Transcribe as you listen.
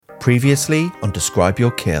Previously on Describe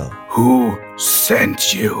Your Kill. Who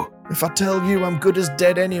sent you? If I tell you, I'm good as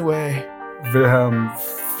dead anyway. Wilhelm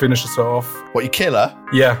finishes her off. What, you kill her?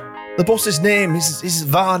 Yeah. The boss's name is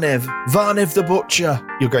Varnev. Varnev the Butcher.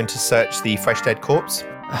 You're going to search the fresh dead corpse?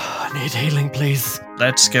 I need healing, please.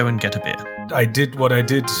 Let's go and get a beer. I did what I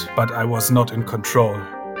did, but I was not in control.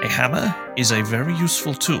 A hammer is a very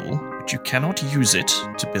useful tool, but you cannot use it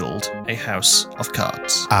to build a house of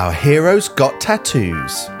cards. Our heroes got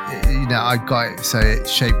tattoos. You know, I got it so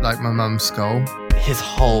it's shaped like my mum's skull. His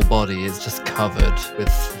whole body is just covered with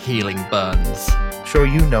healing burns. Sure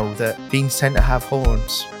you know that beans tend to have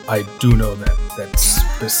horns. I do know that. That's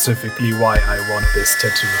specifically why I want this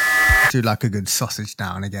tattoo. I do like a good sausage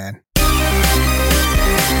now and again.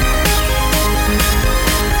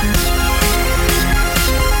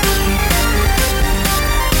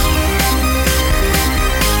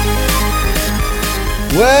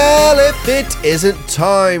 Well, if it isn't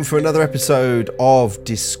time for another episode of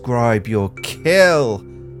Describe Your Kill.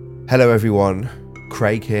 Hello everyone,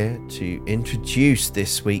 Craig here to introduce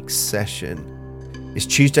this week's session. It's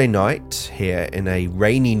Tuesday night here in a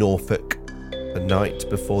rainy Norfolk, the night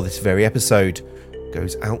before this very episode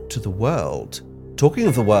goes out to the world. Talking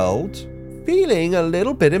of the world, feeling a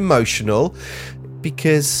little bit emotional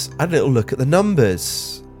because I had a little look at the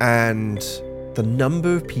numbers and the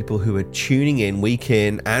number of people who are tuning in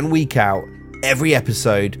and week out, every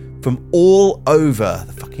episode from all over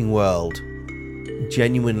the fucking world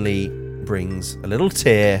genuinely brings a little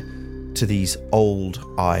tear to these old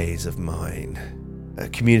eyes of mine. A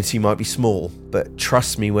community might be small, but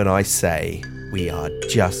trust me when I say we are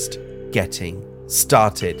just getting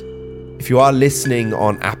started. If you are listening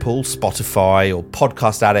on Apple, Spotify, or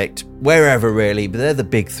Podcast Addict, wherever really, but they're the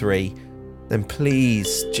big three, then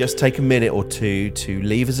please just take a minute or two to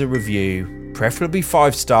leave us a review, preferably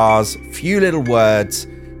 5 stars, a few little words.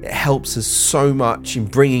 It helps us so much in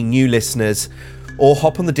bringing new listeners. Or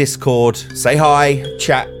hop on the Discord, say hi,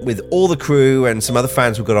 chat with all the crew and some other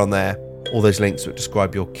fans we've got on there. All those links are at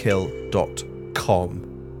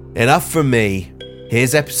describeyourkill.com. Enough from me.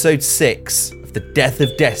 Here's episode 6 of The Death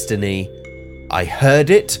of Destiny. I heard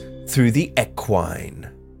it through the Equine.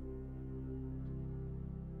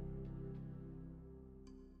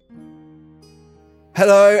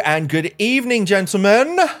 Hello and good evening,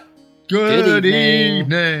 gentlemen. Good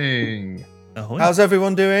evening. Ahoy. How's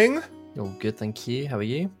everyone doing? All good, thank you. How are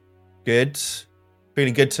you? Good.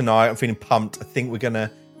 Feeling good tonight. I'm feeling pumped. I think we're going to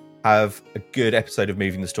have a good episode of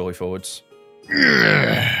moving the story forwards.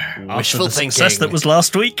 After the success that was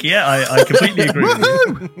last week, yeah, I completely agree with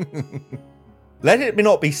you. Let it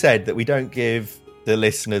not be said that we don't give the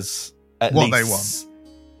listeners at What least they want.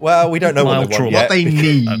 Well, we don't know what Mild they want trauma. yet. What they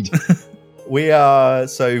need. We are,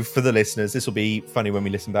 so for the listeners, this will be funny when we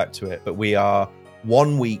listen back to it, but we are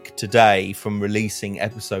 1 week today from releasing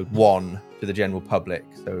episode 1 to the general public.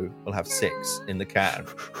 So we'll have 6 in the can.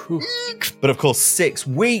 But of course, 6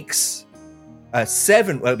 weeks,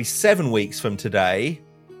 it'll be 7 weeks from today.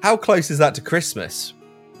 How close is that to Christmas?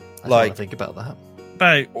 I don't want to think about that.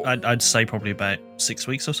 About, I'd say probably about 6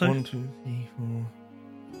 weeks or so. 1, 2, 3, 4.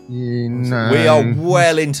 You know, We are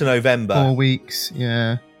well into November. 4 weeks,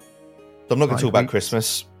 yeah. So I'm not going to talk 5 about weeks.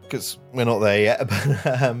 Christmas because we're not there yet.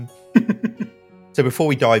 But, so before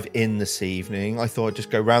we dive in this evening, I thought I'd just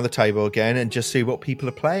go round the table again and just see what people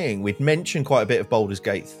are playing. We'd mentioned quite a bit of Baldur's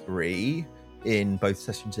Gate 3 in both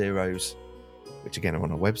Session Zeros, which again are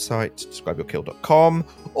on our website, describeyourkill.com,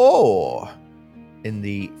 or in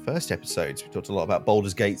the first episodes, we talked a lot about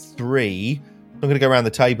Baldur's Gate 3. I'm going to go around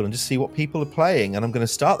the table and just see what people are playing. And I'm going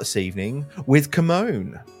to start this evening with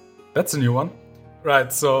Kimone. That's a new one.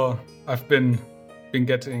 Right, so I've been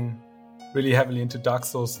getting really heavily into Dark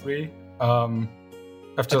Souls 3.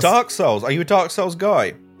 Dark Souls? Are you a Dark Souls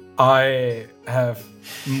guy? I have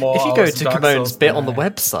more. If you go hours to in Dark Kimone's Souls bit than on the I-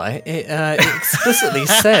 website, it explicitly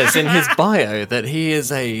says in his bio that he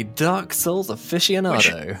is a Dark Souls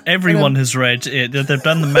aficionado. Everyone has read it. They've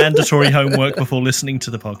done the mandatory homework before listening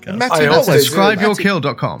to the podcast. Matty, I not hope they this. do.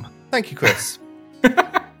 Describeyourkill.com. Thank you, Chris.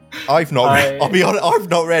 I've not. I'll be honest. I've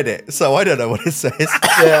not read it, so I don't know what it says.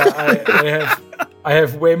 Yeah, I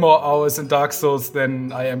have way more hours in Dark Souls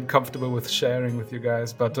than I am comfortable with sharing with you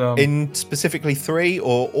guys. But In specifically 3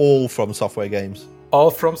 or all From Software games?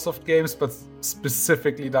 all FromSoft games, but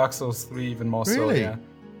specifically Dark Souls 3 even more so. Really? Yeah,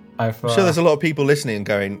 I'm sure there's a lot of people listening and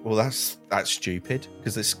going, "Well, that's stupid,"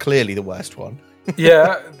 because it's clearly the worst one.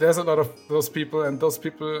 yeah, there's a lot of those people, and those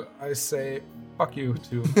people I say fuck you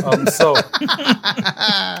to.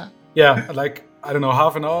 Yeah, like I don't know,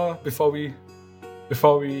 half an hour before we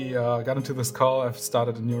got into this call, I've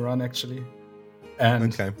started a new run actually,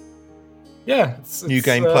 and Okay. Yeah, New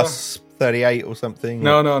game plus 38 or something.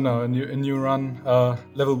 No. A new run.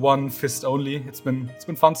 Level 1 fist only. It's been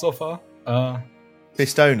fun so far.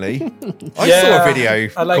 Fist only. I Yeah, saw a video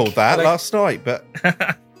I called that last night, but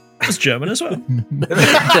It's German as well.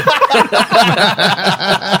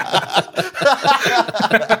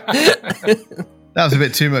 That was a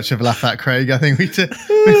bit too much of a laugh at Craig. I think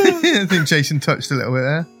I think Jason touched a little bit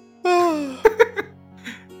there.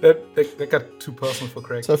 That got too personal for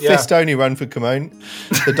Craig. so fist only run for Kimon.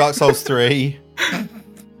 The Dark Souls 3.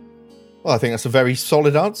 Well, I think that's a very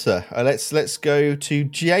solid answer. Let's go to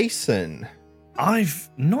Jason. I've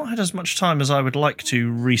not had as much time as I would like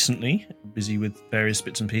to recently, busy with various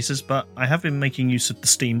bits and pieces, but I have been making use of the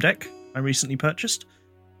Steam Deck I recently purchased.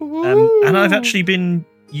 And I've actually been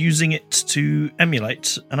using it to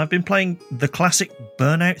emulate, and I've been playing the classic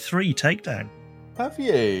Burnout 3 Takedown. Have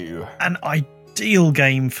you? An ideal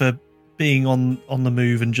game for being on the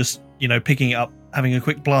move and just, picking it up, having a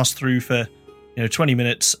quick blast through for, 20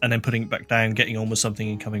 minutes and then putting it back down, getting on with something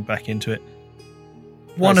and coming back into it.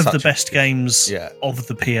 One of the best games of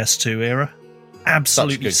the PS2 era.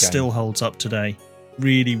 Absolutely still holds up today.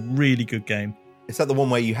 Really, really good game. Is that the one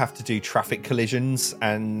where you have to do traffic collisions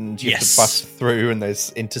and you have to bust through and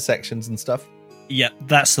there's intersections and stuff? Yeah,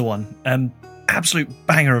 that's the one. Absolute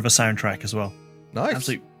banger of a soundtrack as well. Nice.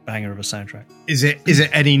 Absolute banger of a soundtrack. Is it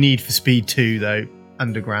any Need for Speed 2 though?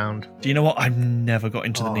 Underground. Do you know what? I've never got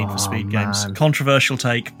into the Need for Speed games. Controversial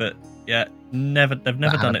take, but yeah, they've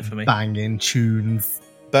never done it for me. Banging tunes.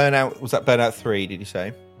 Was that Burnout 3, did you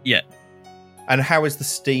say? Yeah. And how is the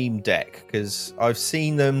Steam Deck? Because I've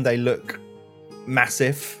seen them, they look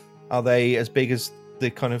massive. Are they as big as the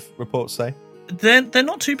kind of reports say? They're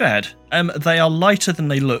not too bad. They are lighter than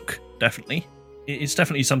they look, definitely. It's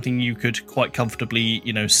definitely something you could quite comfortably,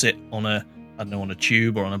 sit on a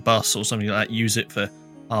tube or on a bus or something like that, use it for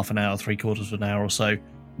half an hour, 3/4 of an hour or so,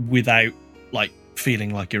 without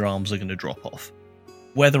feeling like your arms are going to drop off.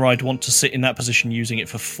 Whether I'd want to sit in that position using it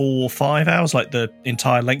for 4 or 5 hours, like the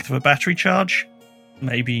entire length of a battery charge,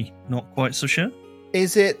 maybe not quite so sure.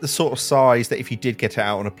 Is it the sort of size that if you did get it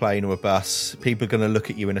out on a plane or a bus, people are going to look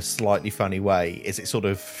at you in a slightly funny way? Is it sort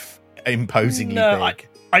of imposingly big?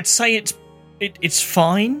 I'd say it's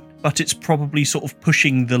fine, but it's probably sort of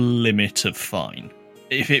pushing the limit of fine.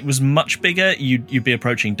 If it was much bigger, you'd be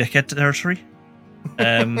approaching dickhead territory.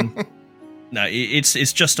 No,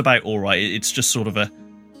 it's just about all right. It's just sort of a...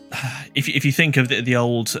 If you think of the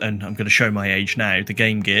old, and I'm going to show my age now, the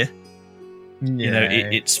Game Gear,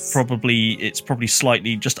 it's probably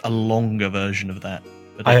slightly just a longer version of that.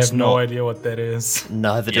 But I have no idea what that is.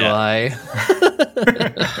 Neither do I.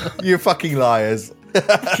 You fucking liars.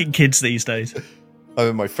 Fucking kids these days.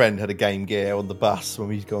 My friend had a Game Gear on the bus when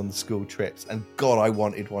we'd go on the school trips, and God, I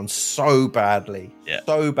wanted one so badly. Yeah.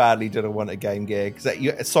 So badly did I want a Game Gear,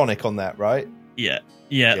 because Sonic on that, right? Yeah,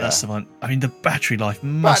 that's the one. I mean, the battery life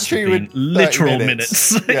must have been literal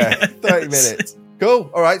minutes. Yeah, 30 minutes. Cool.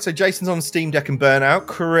 All right, so Jason's on Steam Deck and Burnout.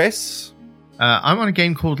 Chris? I'm on a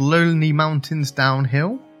game called Lonely Mountains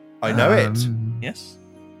Downhill. I know it. Yes.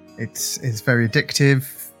 It's very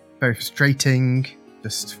addictive, very frustrating,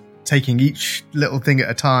 just taking each little thing at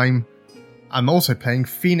a time. I'm also playing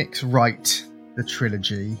Phoenix Wright, the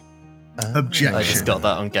trilogy. Objection. I just got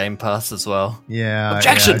that on Game Pass as well. Yeah.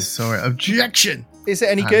 Objection. I saw it. Objection. Is it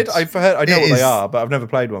any good? I've heard. I know what they are, but I've never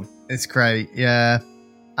played one. It's great. Yeah.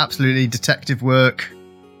 Absolutely detective work.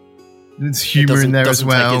 There's humour in there as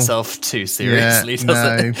well. It doesn't take itself too seriously,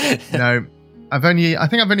 does it? No. I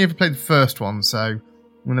think I've only ever played the first one, so I'm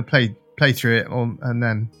going to play through it, and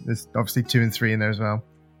then there's obviously 2 and 3 in there as well.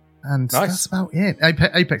 And that's about it.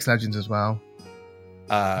 Apex Legends as well.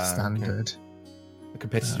 Standard. Okay. A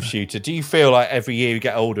competitive shooter. Do you feel like every year you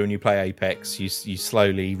get older and you play Apex, you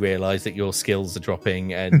slowly realise that your skills are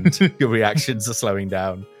dropping and your reactions are slowing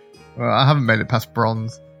down? Well, I haven't made it past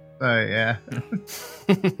bronze. So, yeah.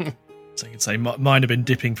 So you can say mine have been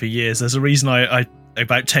dipping for years. There's a reason I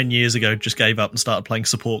about 10 years ago just gave up and started playing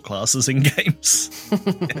support classes in games.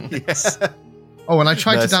 Yes. Oh, and I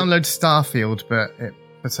tried to download Starfield, but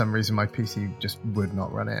for some reason my PC just would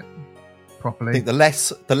not run it properly. I think the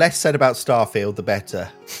less said about Starfield, the better.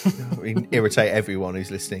 We can irritate everyone who's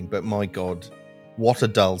listening, but my God, what a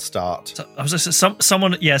dull start. So, I was just,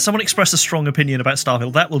 someone expressed a strong opinion about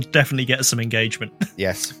Starfield. That will definitely get us some engagement.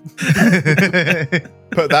 Yes.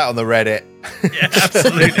 Put that on the Reddit. Yeah,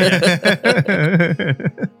 absolutely. Yeah.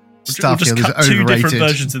 We'll just cut 2 different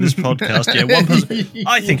versions of this podcast. Yeah, one person,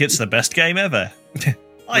 I think it's the best game ever.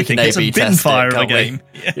 I think it's a bin fire of a game.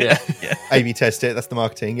 Yeah. A/B test it. That's the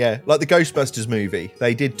marketing. Yeah, like the Ghostbusters movie.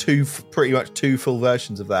 They did pretty much two full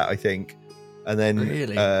versions of that, I think. And then,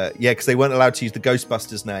 Really? because they weren't allowed to use the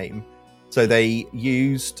Ghostbusters name. So they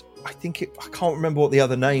used, I can't remember what the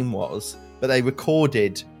other name was, but they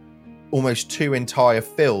recorded almost 2 entire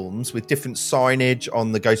films with different signage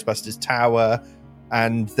on the Ghostbusters tower.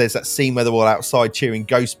 And there's that scene where they're all outside cheering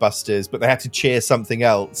Ghostbusters, but they had to cheer something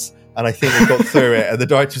else. And I think they got through it. And the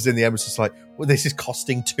director was in the end was just like, well, this is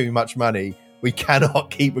costing too much money. We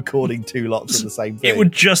cannot keep recording 2 lots of the same thing. It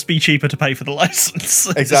would just be cheaper to pay for the license.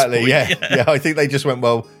 Exactly, yeah. I think they just went,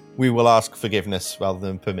 well, we will ask forgiveness rather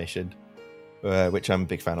than permission, which I'm a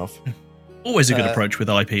big fan of. Always a good approach with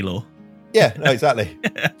IP law. Yeah, no, exactly.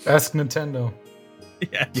 Ask Nintendo.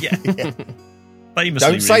 Yeah.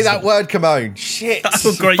 Famously Don't say that word, Kimone. Shit.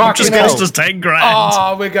 Oh, great. You just Fucking cost us 10 grand.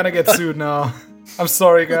 Oh, we're gonna get sued now. I'm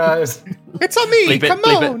sorry, guys. It's on me. Bleep it, Come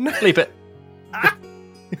bleep on. it, bleep it.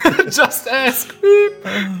 Just ask. Beep.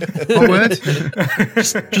 What word?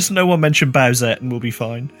 Just no one mention Bowsette and we'll be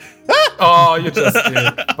fine. Oh, you just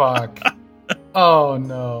did. Fuck. Oh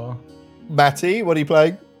no. Matty, what are you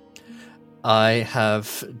playing? I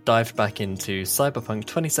have dived back into Cyberpunk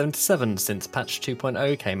 2077 since patch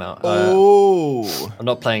 2.0 came out. I'm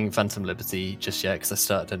not playing Phantom Liberty just yet because I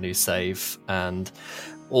started a new save, and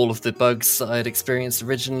all of the bugs that I had experienced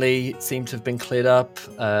originally seem to have been cleared up.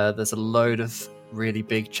 There's a load of really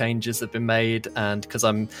big changes that have been made, and because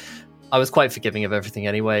I was quite forgiving of everything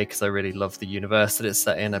anyway, because I really love the universe that it's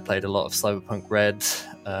set in. I played a lot of Cyberpunk Red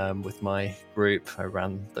with my group. I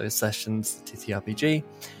ran those sessions, TTRPG.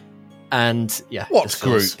 And yeah, What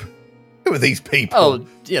group? Who are these people? Oh,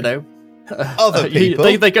 Other people.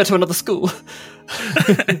 They go to another school.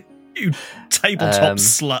 You tabletop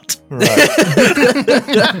slut. Right.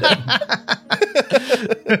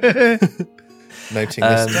 Noting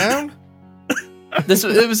this down.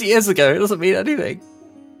 It was years ago. It doesn't mean anything.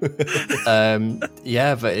 But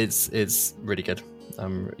it's really good.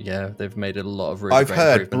 They've made a lot of really I've great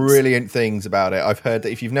heard improvements. brilliant things about it. I've heard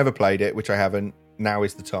that if you've never played it, which I haven't, now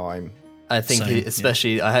is the time. I think Same,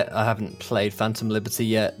 especially I haven't played Phantom Liberty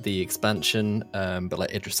yet, the expansion, but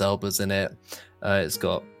like Idris Elba's in it. It's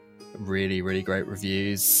got really, really great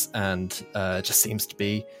reviews, and it just seems to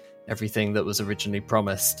be everything that was originally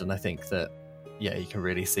promised. And I think that, you can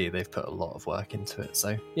really see they've put a lot of work into it.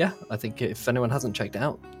 So yeah, I think if anyone hasn't checked it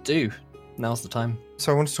out, do. Now's the time.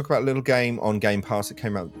 So I want to talk about a little game on Game Pass that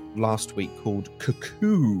came out last week called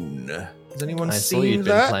Cocoon. Has anyone I seen saw you'd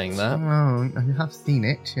that? been playing that. Oh, I have seen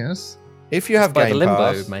it, yes. If you have By Game the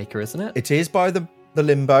Limbo Pass, maker, isn't it? it is by the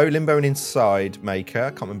Limbo and Inside maker. I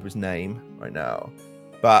can't remember his name right now,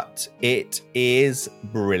 but it is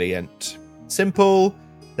brilliant. Simple.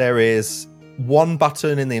 There is one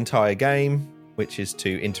button in the entire game, which is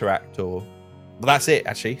to interact, that's it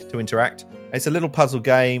actually, to interact. It's a little puzzle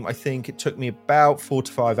game. I think it took me about 4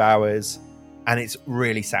 to 5 hours, and it's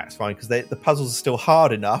really satisfying because the puzzles are still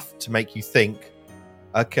hard enough to make you think,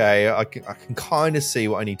 okay, I can kind of see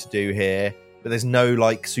what I need to do here, but there's no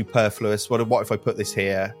like superfluous, what if I put this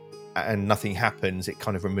here and nothing happens? It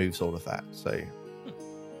kind of removes all of that. So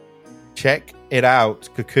check it out,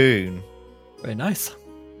 Cocoon. Very nice.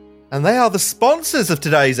 And they are the sponsors of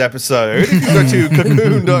today's episode. If you go to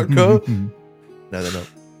cocoon.com. No, they're not.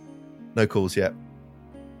 No calls yet.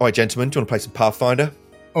 All right, gentlemen, do you want to play some Pathfinder?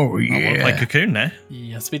 Oh, I want to play Cocoon now.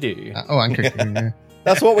 Yes, we do. And Cocoon, yeah.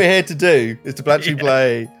 That's what we're here to do, is to actually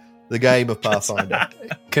play the game of Pathfinder.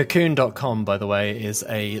 Cocoon.com, by the way, is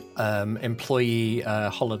a employee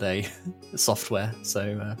holiday software.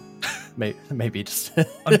 So maybe just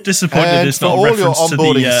I'm disappointed And it's for not a all your reference to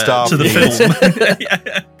onboarding staff, the film.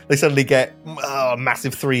 Yeah. They suddenly get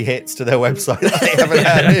massive 3 hits to their website that they haven't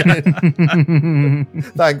had.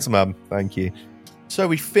 Thanks, Mum. Thank you. So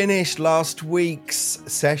we finished last week's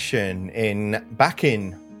session back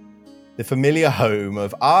in the familiar home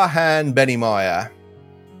of Arhan Benimaya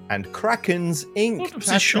and Kraken's Ink What's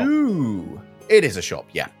his shop? Tattoo. It is a shop,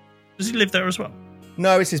 yeah. Does he live there as well?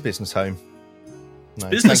 No, it's his business home. No,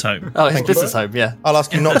 Business thank- home. Oh, his Thank you. business home, yeah. I'll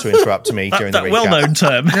ask you not to interrupt me during the That recap. well-known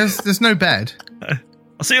term. There's no bed.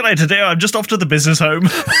 I'll see you later, dear. I'm just off to the business home.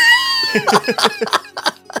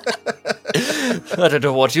 I don't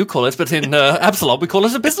know what you call it, but in Absalom we call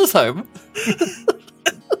it a business home.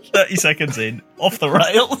 30 seconds in, off the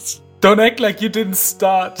rails. Don't act like you didn't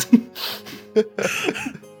start.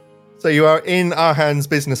 So you are in Arhan's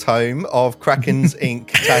business home of Kraken's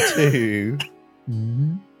Ink Tattoo,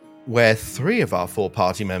 where 3 of our 4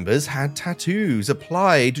 party members had tattoos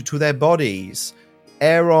applied to their bodies.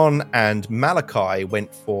 Aaron and Malachi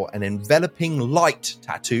went for an enveloping light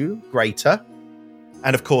tattoo, greater.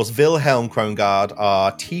 And of course, Wilhelm Krongard,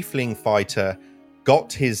 our tiefling fighter,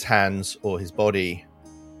 got his hands or his body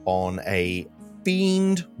on a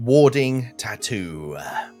fiend warding tattoo.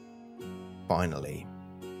 Finally.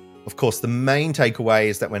 Of course, the main takeaway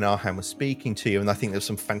is that when Arhan was speaking to you, and I think there's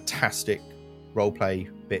some fantastic roleplay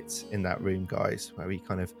bits in that room, guys, where we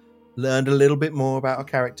kind of learned a little bit more about our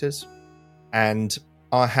characters. And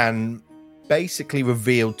Arhan basically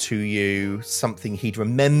revealed to you something he'd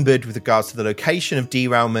remembered with regards to the location of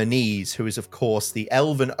Diral Merniz, who is, of course, the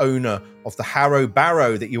elven owner of the Harrow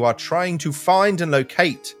Barrow that you are trying to find and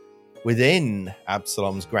locate within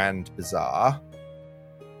Absalom's Grand Bazaar.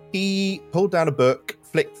 He pulled down a book,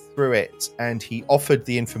 flicked through it, and he offered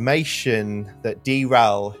the information that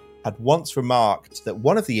Diral had once remarked that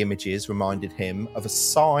one of the images reminded him of a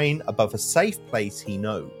sign above a safe place he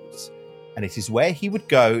knows, and it is where he would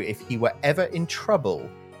go if he were ever in trouble.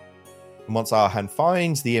 And once Arhan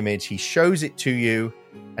finds the image, he shows it to you,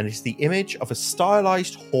 and it's the image of a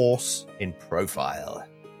stylized horse in profile.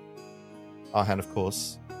 Arhan, of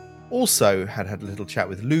course, also had a little chat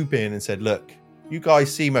with Lupin and said, look, you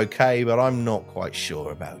guys seem okay, but I'm not quite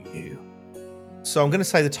sure about you. So I'm going to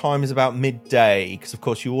say the time is about midday, because of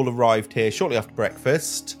course you all arrived here shortly after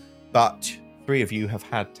breakfast, but 3 of you have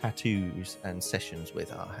had tattoos and sessions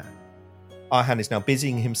with Arhan. Arhan is now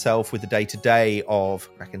busying himself with the day-to-day of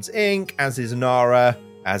Kraken's Ink, as is Nara,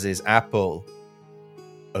 as is Apple.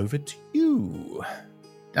 Over to you.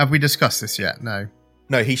 Have we discussed this yet? No.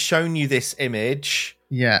 No, he's shown you this image.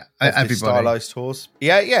 Yeah, everybody. Stylized horse.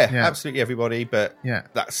 Yeah, absolutely everybody. But yeah,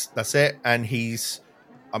 that's it. And he's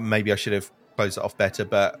maybe I should have closed it off better,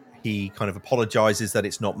 but he kind of apologizes that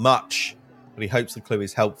it's not much, but he hopes the clue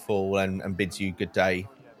is helpful and bids you good day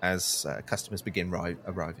as customers begin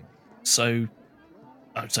arriving. So,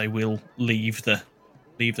 I would say we'll leave the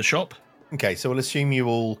shop. Okay, so we'll assume you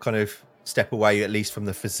all kind of step away at least from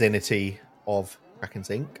the vicinity of Kraken's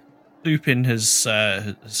Ink. Lupin has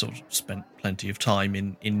sort of spent plenty of time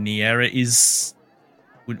in the area.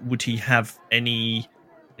 Would he have any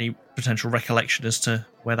potential recollection as to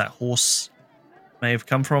where that horse may have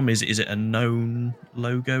come from? Is it a known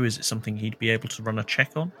logo? Is it something he'd be able to run a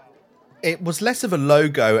check on? It was less of a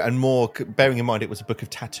logo and more, bearing in mind it was a book of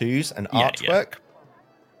tattoos and artwork.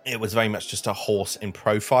 Yeah. It was very much just a horse in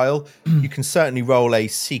profile. You can certainly roll a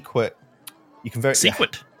secret. You can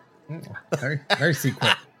secret. Very, very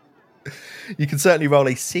secret. You can certainly roll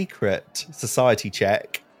a secret society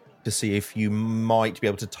check to see if you might be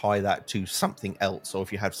able to tie that to something else, or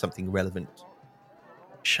if you have something relevant.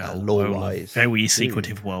 Lore-wise. Very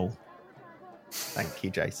secretive woe. Thank you,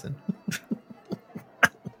 Jason.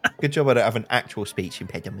 Good job I don't have an actual speech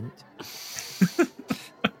impediment.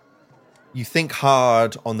 You think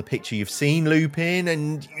hard on the picture you've seen, Lupin,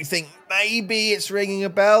 and you think maybe it's ringing a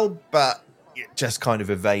bell, but it just kind of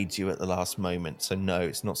evades you at the last moment. So no,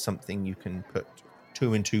 it's not something you can put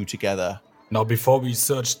 2 and 2 together. Now, before we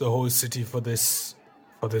search the whole city for this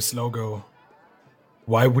logo,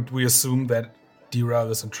 why would we assume that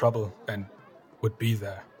Diral is in trouble and would be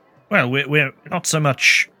there? Well, we're not so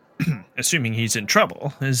much assuming he's in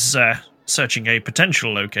trouble as searching a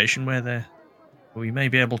potential location where we may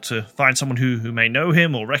be able to find someone who may know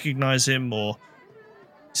him or recognize him, or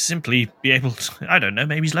simply be able to, I don't know,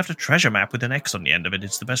 maybe he's left a treasure map with an X on the end of it.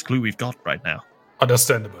 It's the best clue we've got right now.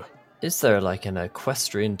 Understandable. Is there like an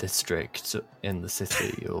equestrian district in the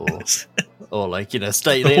city, or like,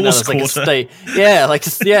 state? Horse quarter. Like a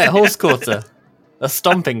state, horse quarter, a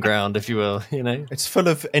stomping ground, if you will. It's full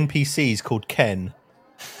of NPCs called Ken,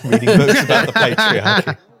 reading books about the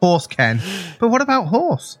patriarchy. Horse Ken, but what about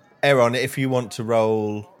horse? Aaron, if you want to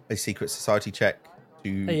roll a secret society check.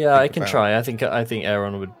 I can try. I think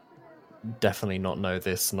Aaron would definitely not know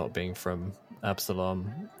this, not being from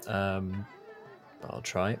Absalom. I'll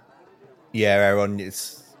try. Yeah, Aaron,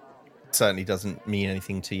 it certainly doesn't mean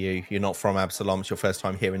anything to you. You're not from Absalom. It's your first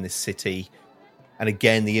time here in this city. And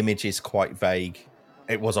again, the image is quite vague.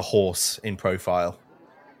 It was a horse in profile.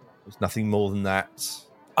 There's nothing more than that.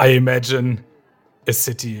 I imagine a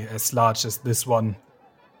city as large as this one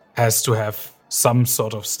has to have some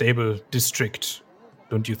sort of stable district.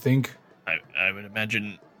 Don't you think? I would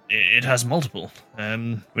imagine it has multiple.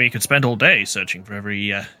 We could spend all day searching for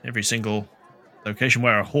every single location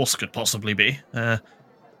where a horse could possibly be. There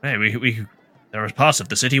are parts of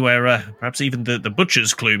the city where perhaps even the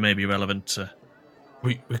butcher's clue may be relevant.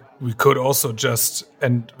 We could also just,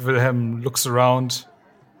 and Wilhelm looks around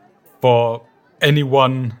for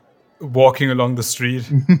anyone walking along the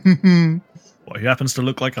street. What, who happens to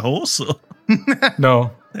look like a horse?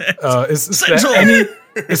 No.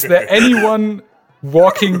 Is there anyone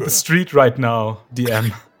walking the street right now,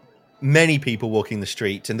 DM? Many people walking the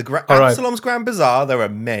street. In the Absalom's Grand Bazaar, there are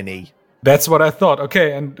many. That's what I thought.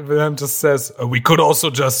 Okay, and Wilhelm just says, we could also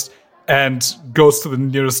just and goes to the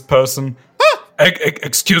nearest person.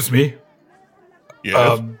 Excuse me.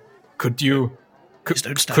 Yes. Could you? Please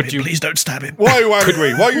don't stab him. Please don't stab him. Why are you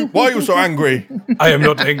angry? Why are you so angry? I am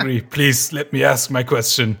not angry. Please let me ask my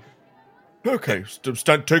question. Okay,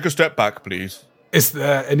 take a step back, please. Is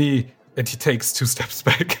there any... And he takes 2 steps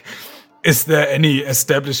back. Is there any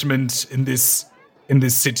establishment in this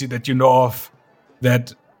city that you know of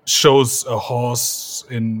that shows a horse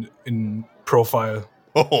in profile?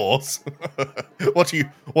 A horse? What are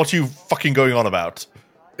you fucking going on about?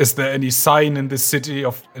 Is there any sign in this city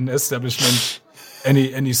of an establishment,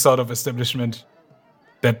 any sort of establishment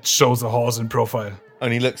that shows a horse in profile?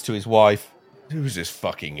 And he looks to his wife. Who's this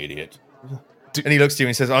fucking idiot? And he looks to you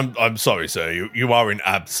and says, I'm sorry, sir. You are in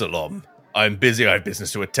Absalom. I'm busy. I have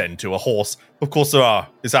business to attend to. A horse. Of course there are.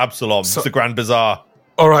 It's Absalom. It's the Grand Bazaar.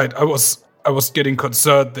 All right. I was getting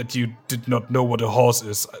concerned that you did not know what a horse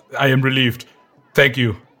is. I am relieved. Thank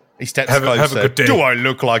you. He steps closer. Have a good day. Do I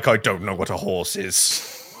look like I don't know what a horse is?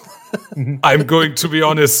 I'm going to be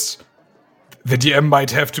honest. The DM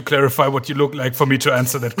might have to clarify what you look like for me to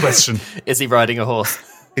answer that question. Is he riding a horse?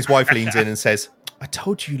 His wife leans in and says, I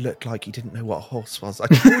told you looked like you didn't know what a horse was. I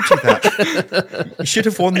told you that. You should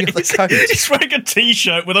have worn the other coat. He's wearing a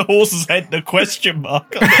t-shirt with a horse's head and a question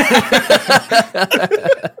mark on it.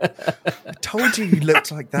 I told you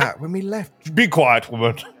looked like that when we left. Be quiet,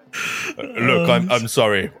 woman. Look, I'm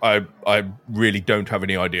sorry. I really don't have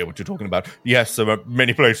any idea what you're talking about. Yes, there are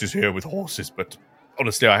many places here with horses, but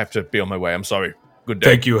honestly, I have to be on my way. I'm sorry. Good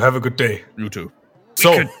day. Thank you. Have a good day. You too.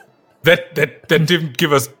 So, that didn't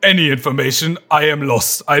give us any information. I am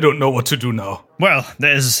lost. I don't know what to do now. Well,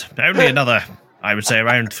 there's only another, I would say,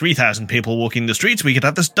 around 3,000 people walking the streets. We could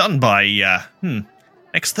have this done by,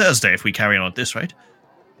 next Thursday if we carry on at this rate.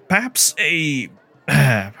 Perhaps a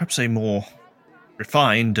more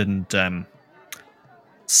refined and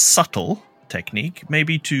subtle technique,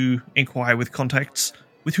 maybe to inquire with contacts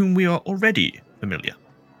with whom we are already familiar.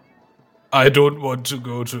 I don't want to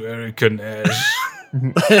go to Eric and Ash.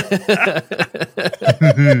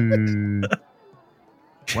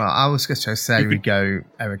 Well, I was going to say we go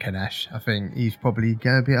Eric and Ash. I think he's probably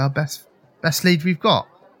going to be our best lead we've got.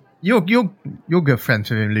 You're good friends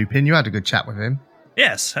with him, Lupin. You had a good chat with him.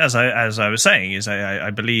 Yes, as I was saying, I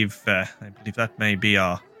believe that may be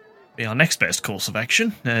our next best course of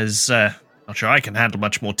action. As not sure I can handle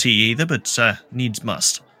much more tea either, but needs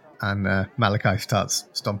must. And Malachi starts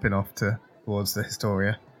stomping off towards the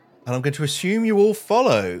Historia. And I'm going to assume you all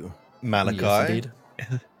follow Malachi. Yes, indeed.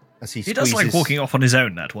 As he does like walking off on his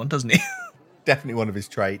own, that one, doesn't he? Definitely one of his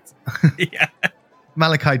traits. Yeah.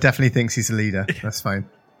 Malachi definitely thinks he's a leader. That's fine.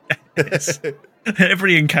 Yes.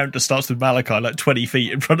 Every encounter starts with Malachi like 20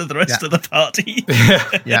 feet in front of the rest of the party.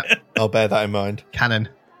 Yeah. I'll bear that in mind. Cannon.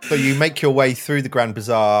 So you make your way through the Grand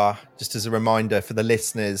Bazaar. Just as a reminder for the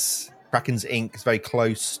listeners, Kraken's Ink is very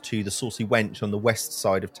close to the Saucy Wench on the west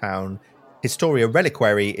side of town. Historia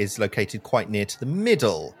Reliquary is located quite near to the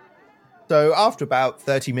middle. So after about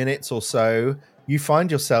 30 minutes or so, you find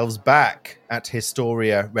yourselves back at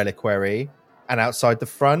Historia Reliquary. And outside the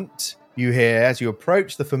front, you hear, as you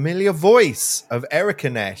approach, the familiar voice of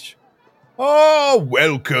Erikanesh. Oh,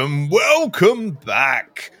 welcome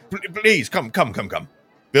back. Please, come.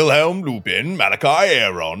 Wilhelm, Lupin, Malachi,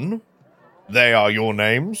 Aaron. They are your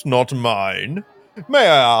names, not mine. May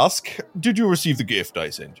I ask, did you receive the gift I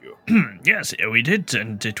sent you? Yes, we did,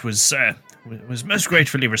 and it was most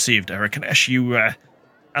gratefully received, Erikanesh. You,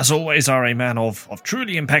 as always, are a man of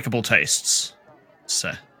truly impeccable tastes.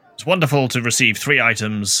 It's wonderful to receive 3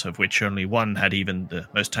 items, of which only one had even the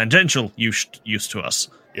most tangential use to us.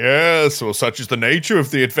 Yes, well, such is the nature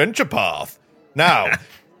of the adventure path. Now,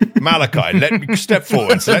 Malachi, let me step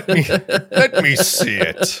forward. Let me see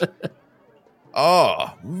it.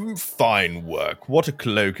 Ah, fine work. What a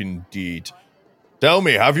cloak indeed. Tell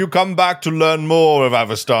me, have you come back to learn more of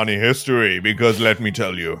Avastani history? Because let me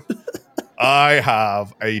tell you, I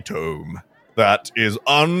have a tome that is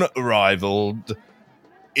unrivaled.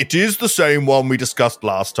 It is the same one we discussed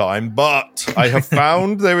last time, but I have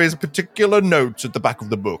found there is particular notes at the back of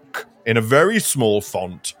the book in a very small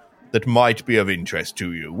font that might be of interest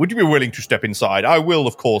to you. Would you be willing to step inside? I will,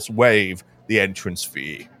 of course, waive the entrance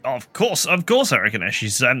fee. Of course,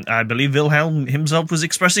 Erikanesh. I believe Wilhelm himself was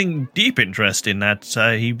expressing deep interest in that.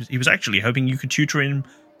 He was actually hoping you could tutor him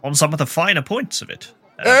on some of the finer points of it.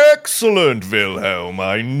 Excellent, Wilhelm.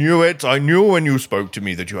 I knew it. I knew when you spoke to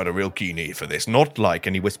me that you had a real keen ear for this. Not like,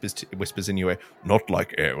 and he whispers in your ear, not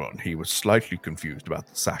like Aaron. He was slightly confused about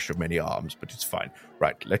the sash of many arms, but it's fine.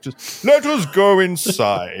 Right, let us go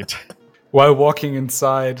inside. While walking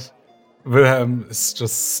inside, Wilhelm is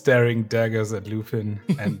just staring daggers at Lupin,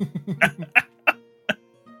 and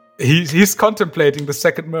he's contemplating the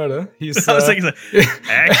second murder.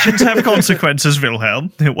 Actions have consequences,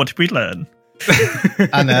 Wilhelm. What did we learn?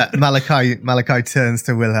 And Malachi turns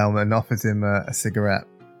to Wilhelm and offers him a cigarette.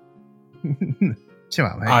 Chill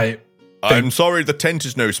out, mate. I'm sorry, the tent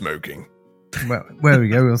is no smoking. Well, where we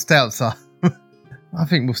go, we'll stay outside. I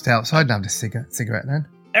think we'll stay outside and have a cigarette then.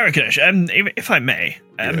 Equine, if I may.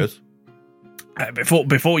 Yes.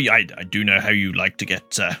 Before you, I do know how you like to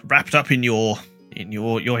get wrapped up in your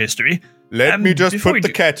history. Let me just put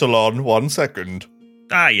the kettle on 1 second.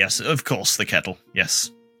 Ah, yes, of course, the kettle.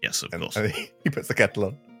 Yes, of course. He puts the kettle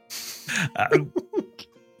on.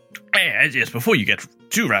 Yes, before you get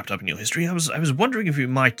too wrapped up in your history, I was wondering if you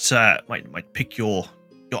might pick your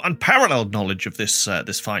unparalleled knowledge of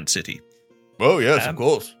this fine city. Oh yes, of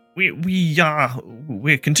course.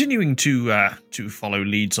 We're continuing to follow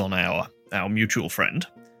leads on our mutual friend.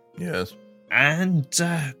 Yes, and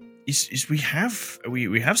we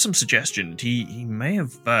have some suggestion. He may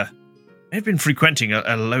have been frequenting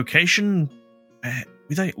a location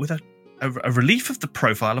with a relief of the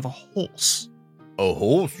profile of a horse. A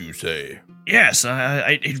horse, you say? Yes,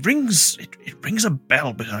 it rings a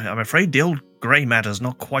bell, but I'm afraid the old grey matter's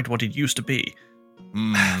not quite what it used to be.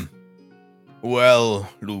 Well,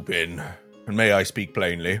 Lupin, and may I speak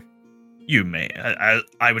plainly? You may.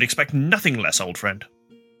 I would expect nothing less, old friend.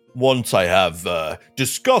 Once I have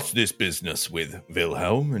discussed this business with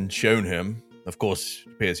Wilhelm and shown him, of course,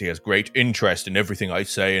 it appears he has great interest in everything I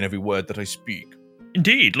say and every word that I speak.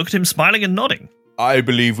 Indeed, look at him smiling and nodding. I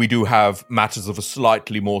believe we do have matters of a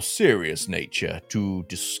slightly more serious nature to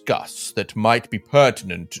discuss that might be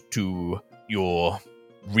pertinent to your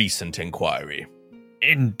recent inquiry.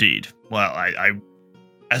 Indeed. Well, I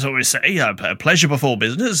as I always say, a pleasure before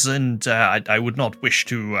business, and I would not wish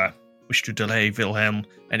to delay Wilhelm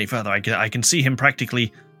any further. I can see him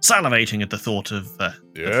practically salivating at the thought of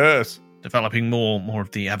developing more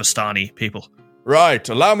of the Avastani people. Right,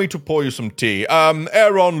 allow me to pour you some tea.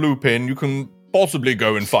 Aaron, Lupin, you can possibly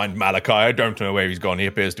go and find Malachi. I don't know where he's gone. He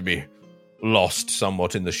appears to be lost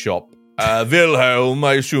somewhat in the shop. Wilhelm,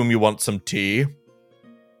 I assume you want some tea?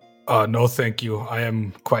 No, thank you. I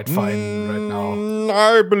am quite fine right now.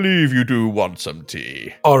 I believe you do want some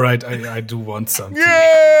tea. All right, I do want some tea.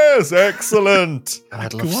 Yes, excellent.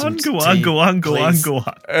 Go on.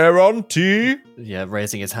 Aaron, tea? Yeah,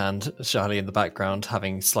 raising his hand, Charlie in the background,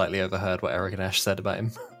 having slightly overheard what Eric and Ash said about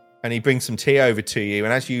him. And he brings some tea over to you,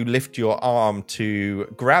 and as you lift your arm to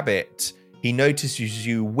grab it, he notices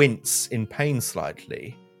you wince in pain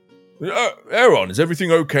slightly. Aaron, is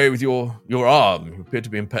everything okay with your arm? You appear to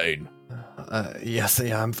be in pain. Yes,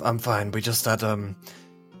 yeah, I'm fine. We've just had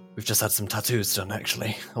some tattoos done,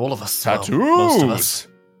 actually. All of us. Tattoos? Well, most of us.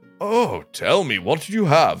 Oh, tell me, what did you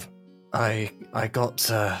have? I got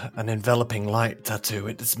an enveloping light tattoo.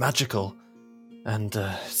 It's magical. And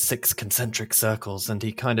 6 concentric circles, and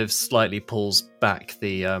he kind of slightly pulls back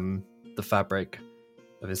the fabric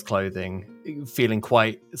of his clothing, feeling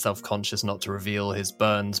quite self-conscious not to reveal his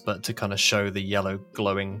burns, but to kind of show the yellow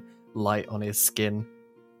glowing light on his skin.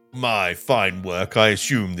 My fine work. I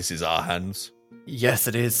assume this is our hands. Yes,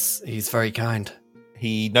 it is. He's very kind.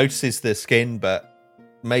 He notices the skin, but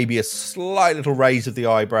maybe a slight little raise of the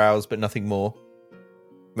eyebrows, but nothing more.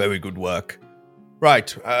 Very good work.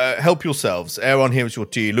 Right, help yourselves. Aaron, here is your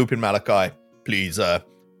tea. Lupin, Malachi, please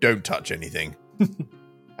don't touch anything.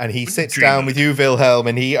 And he sits down with you, Wilhelm,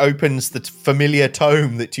 and he opens the familiar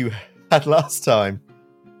tome that you had last time.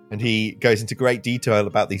 And he goes into great detail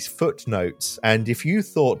about these footnotes. And if you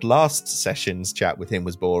thought last session's chat with him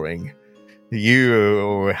was boring,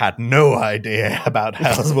 you had no idea about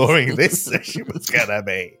how boring this session was going to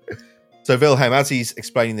be. So Wilhelm, as he's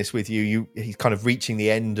explaining this with you, he's kind of reaching the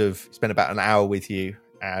end of, spent about an hour with you,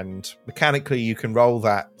 and mechanically you can roll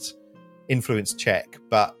that influence check,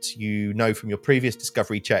 but you know from your previous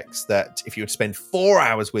discovery checks that if you would spend 4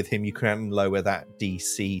 hours with him, you can lower that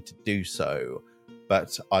DC to do so.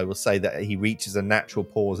 But I will say that he reaches a natural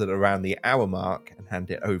pause at around the hour mark and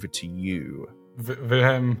hand it over to you.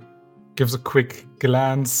 Wilhelm gives a quick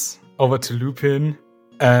glance over to Lupin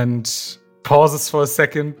and pauses for a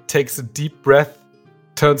second, takes a deep breath,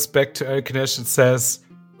 turns back to Elkinesh and says,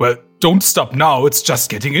 "Well, don't stop now, it's just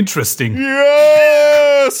getting interesting."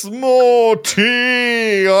 Yes, more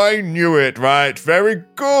tea. I knew it, right? Very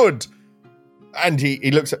good. And he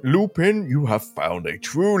looks at Lupin. You have found a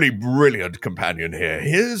truly brilliant companion here.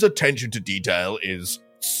 His attention to detail is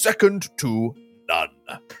second to none.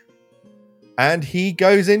 And he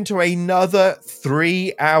goes into another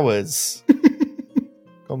 3 hours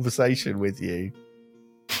conversation with you.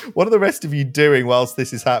 What are the rest of you doing whilst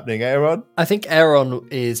this is happening, Aaron? I think Aaron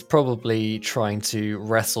is probably trying to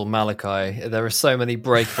wrestle Malachi. There are so many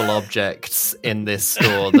breakable objects in this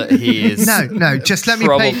store that he is. No, just let me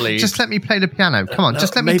play. Just let me play the piano. Come on,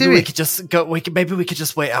 just let me do maybe we it. could just go. Maybe we could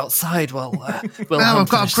just wait outside while. I've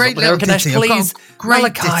got a great little ditty. Please,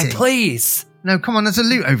 Malachi, ditty. please. No, come on. There's a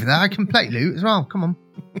lute over there. I can play lute as well. Come on.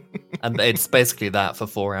 And it's basically that for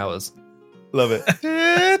 4 hours. Love it.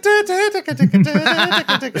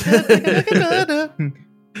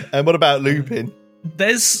 And what about Lupin?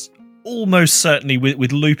 There's almost certainly,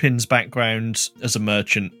 with Lupin's background as a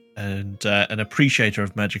merchant and an appreciator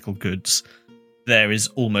of magical goods, there is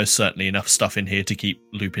almost certainly enough stuff in here to keep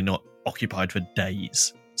Lupin occupied for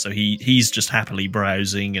days. So he's just happily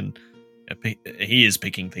browsing, and he is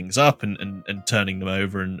picking things up and turning them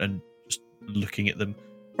over and just looking at them,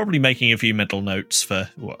 probably making a few mental notes for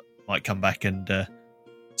what might come back and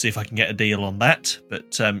see if I can get a deal on that.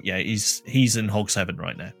 But he's in Hog's Heaven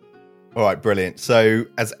right now. All right, brilliant. So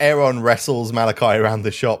as Aaron wrestles Malachi around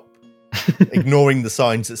the shop, ignoring the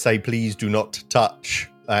signs that say "please do not touch,"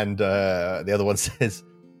 and the other one says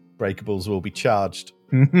 "breakables will be charged,"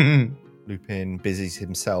 Lupin busies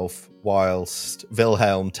himself whilst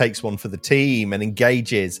Wilhelm takes one for the team and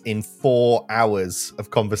engages in 4 hours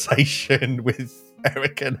of conversation with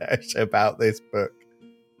Eric and Ash about this book.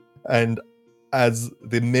 And as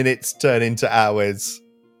the minutes turn into hours,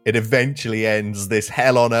 it eventually ends. This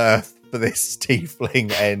hell on earth for this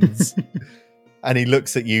tiefling ends. And he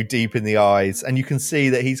looks at you deep in the eyes, and you can see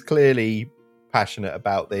that he's clearly passionate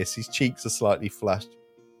about this. His cheeks are slightly flushed.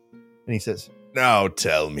 And he says, "Now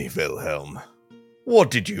tell me, Wilhelm,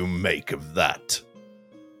 what did you make of that?"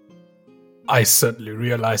 I certainly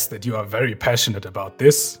realize that you are very passionate about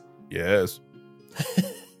this. Yes.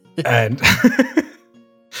 And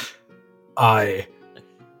I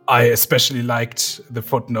especially liked the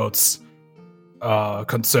footnotes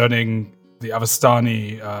concerning the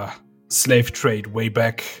Avastani slave trade way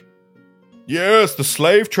back. Yes, the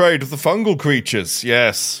slave trade of the fungal creatures.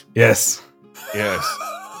 Yes. Yes. Yes.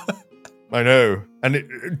 I know. And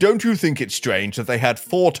don't you think it's strange that they had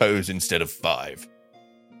 4 toes instead of 5?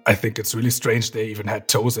 I think it's really strange they even had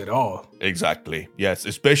toes at all. Exactly. Yes,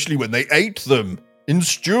 especially when they ate them in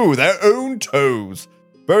stew, their own toes.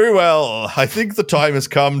 Very well. I think the time has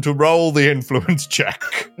come to roll the influence check.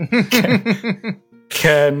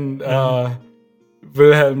 Can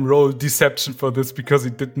Wilhelm roll deception for this, because he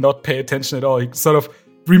did not pay attention at all? He sort of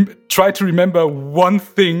tried to remember one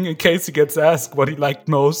thing in case he gets asked what he liked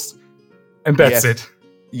most, and that's it.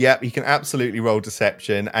 Yep, you can absolutely roll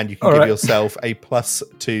deception, and you can give yourself a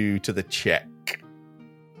 +2 to the check.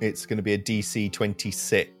 It's going to be a DC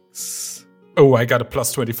 26. Oh, I got a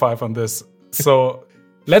 +25 on this. So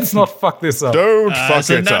let's not fuck this up. Don't fuck it's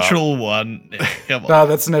it a up. natural one. Come on. Nah,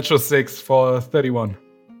 that's a natural 6 for 31.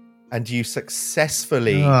 And you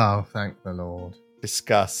successfully Thank the Lord.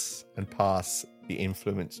 discuss and pass the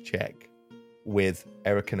influence check with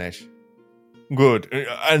Erikanesh. Good.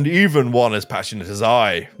 And even one as passionate as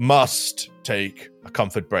I must take a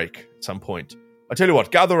comfort break at some point. I tell you what,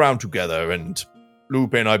 gather round together, and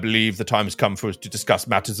Lupin, I believe the time has come for us to discuss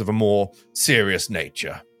matters of a more serious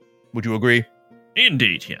nature. Would you agree?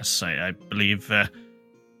 Indeed, yes. I believe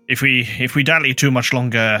if we dally too much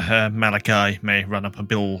longer, Malachi may run up a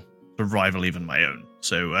bill to rival even my own.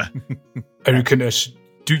 So, Erikanesh,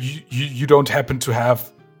 do you don't happen to have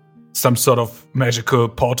some sort of magical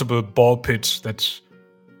portable ball pit that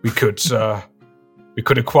we could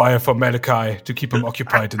acquire for Malachi to keep him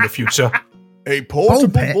occupied in the future? A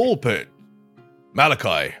portable ball pit?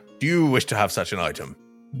 Malachi, do you wish to have such an item?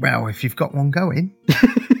 Well, if you've got one going.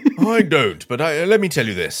 I don't, but let me tell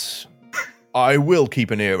you this. I will keep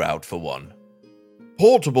an ear out for one.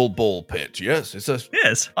 Portable ball pit, yes.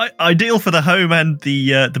 yes, ideal for the home and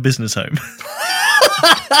the business home.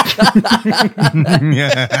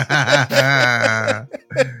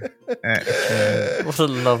 What a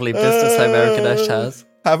lovely business home Erikanesh has.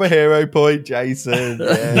 Have a hero point, Jason.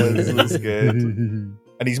 Yes, that's good.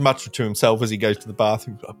 And he's muttering to himself as he goes to the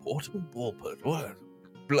bathroom. A portable ball pit. What a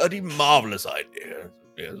bloody marvellous idea.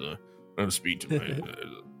 Yes, don't speak to me.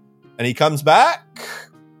 And he comes back,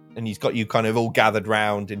 and he's got you kind of all gathered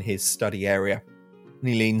round in his study area. And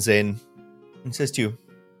he leans in and says to you,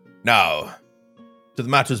 "Now, to the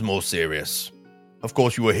matters more serious. Of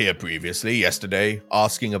course, you were here previously, yesterday,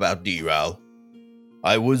 asking about D-Ral.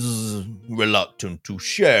 I was reluctant to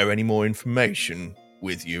share any more information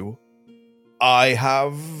with you. I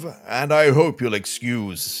have, and I hope you'll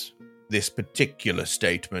excuse this particular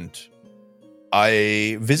statement.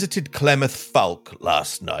 I visited Clemeth Falk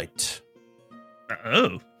last night."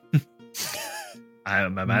 Oh. I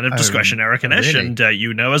am a man of discretion, Eric Anesh, really? and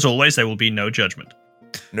you know, as always, there will be no judgment.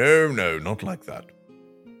 No, not like that.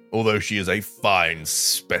 Although she is a fine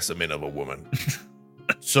specimen of a woman.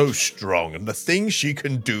 So strong, and the things she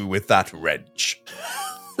can do with that wrench.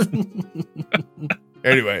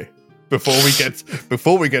 Anyway, before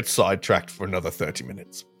we get sidetracked for another 30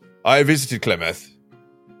 minutes, I visited Clemeth.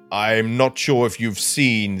 I'm not sure if you've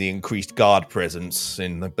seen the increased guard presence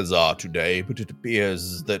in the bazaar today, but it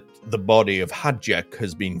appears that the body of Hadjek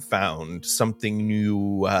has been found, something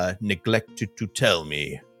you neglected to tell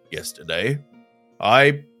me yesterday.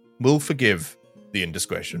 I will forgive the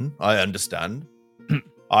indiscretion, I understand.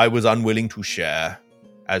 I was unwilling to share,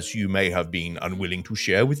 as you may have been unwilling to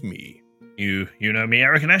share with me. You know me,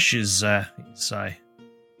 Eric Anesh, I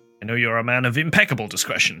know you're a man of impeccable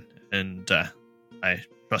discretion, and I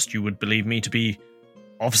trust you would believe me to be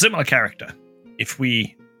of similar character. If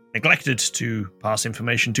we neglected to pass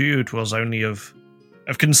information to you, it was only of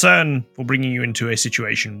concern for bringing you into a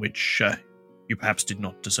situation which you perhaps did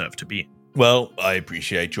not deserve to be in. Well, I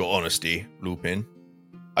appreciate your honesty, Lupin.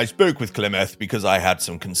 I spoke with Clemeth because I had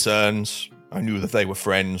some concerns. I knew that they were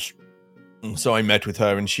friends. And so I met with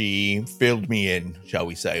her and she filled me in, shall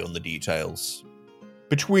we say, on the details.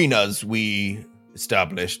 Between us, we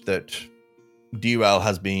established that Diral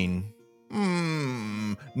has been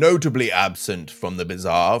notably absent from the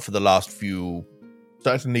bazaar for the last few,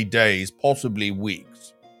 certainly days, possibly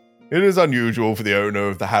weeks. It is unusual for the owner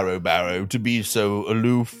of the Harrow Barrow to be so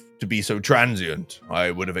aloof, to be so transient.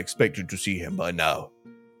 I would have expected to see him by now.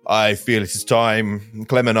 I feel it is time.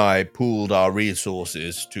 Clem and I pooled our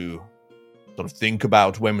resources to sort of think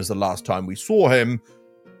about when was the last time we saw him,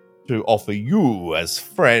 to offer you, as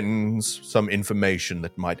friends, some information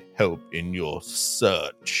that might help in your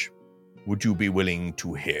search. Would you be willing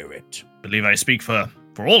to hear it? I believe I speak for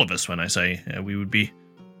all of us when I say we would be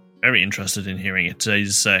very interested in hearing it.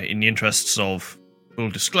 Is in the interests of full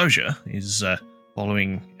disclosure, is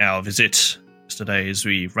following our visit yesterday, as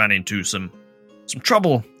we ran into some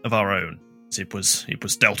trouble of our own. It was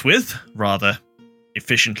dealt with rather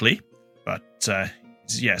efficiently, but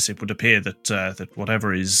yes, it would appear that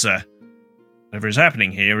whatever is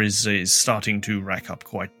happening here is starting to rack up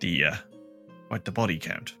quite the body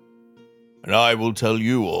count. And I will tell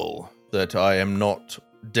you all that I am not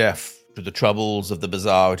deaf to the troubles of the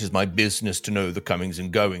bazaar. It is my business to know the comings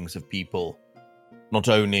and goings of people. Not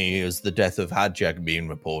only is the death of Hadjak being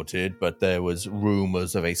reported, but there was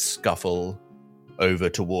rumours of a scuffle over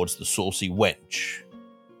towards the Saucy Wench,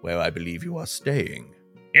 where I believe you are staying.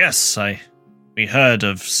 Yes, we heard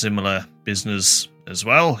of similar business as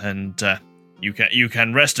well, and you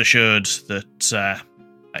can rest assured that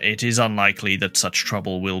it is unlikely that such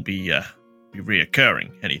trouble will be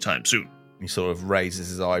reoccurring anytime soon. He sort of raises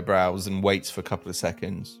his eyebrows and waits for a couple of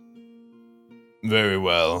seconds. Very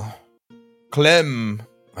well. Clem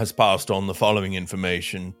has passed on the following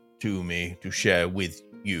information to me to share with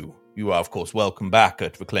you. You are, of course, welcome back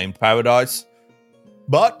at Reclaimed Paradise.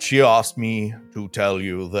 But she asked me to tell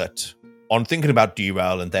you that, on thinking about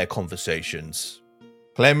Diral and their conversations,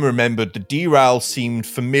 Clem remembered that Diral seemed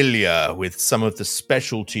familiar with some of the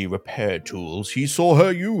specialty repair tools he saw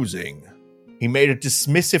her using. He made a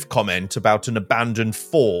dismissive comment about an abandoned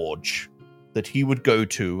forge that he would go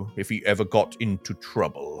to if he ever got into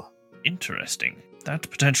trouble. Interesting. That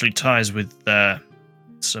potentially ties with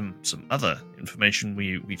some other information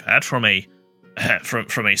we've had from a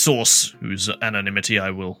source whose anonymity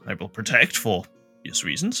I will protect for obvious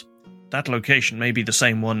reasons. That location may be the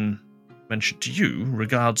same one mentioned to you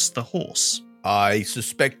regards the horse. I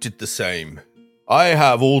suspected the same. I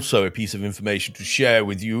have also a piece of information to share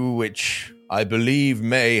with you, which I believe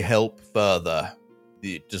may help further.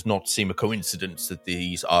 It does not seem a coincidence that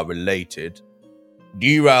these are related.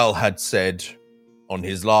 Diral had said on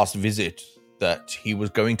his last visit that he was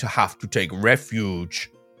going to have to take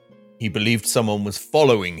refuge. He believed someone was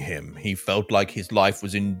following him. He felt like his life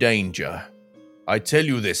was in danger. I tell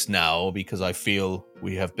you this now because I feel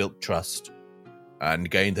we have built trust and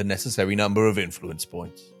gained the necessary number of influence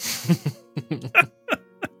points.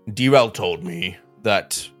 Diral told me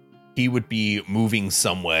that he would be moving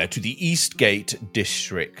somewhere to the Eastgate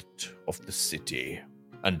district of the city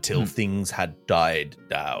until things had died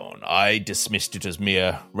down. I dismissed it as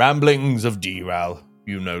mere ramblings of Diral.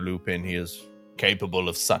 You know Lupin, he is capable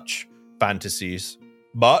of such fantasies.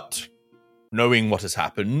 But, knowing what has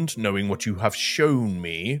happened, knowing what you have shown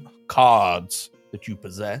me, cards that you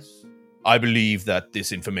possess, I believe that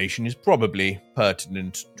this information is probably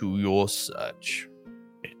pertinent to your search.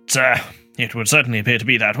 It would certainly appear to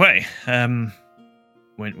be that way.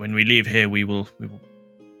 When we leave here, we will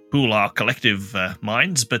pool our collective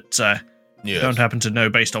minds, but Yes. You don't happen to know,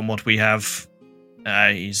 based on what we have,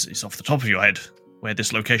 is off the top of your head, where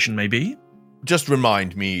this location may be? Just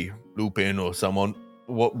remind me, Lupin or someone,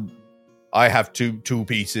 what I have two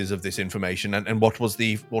pieces of this information, and what was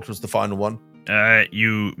the final one?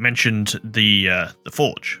 You mentioned the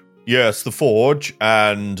forge. Yes, the forge,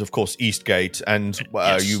 and of course Eastgate, and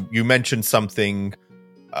Yes. you mentioned something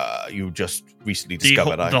you just recently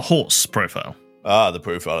discovered. The horse profile. The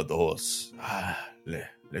profile of the horse.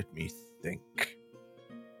 Let me think.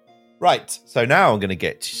 Right, so now I'm going to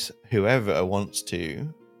get whoever wants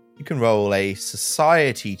to. You can roll a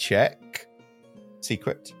society check,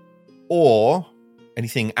 secret, or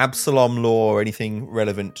anything Absalom law or anything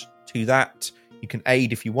relevant to that. You can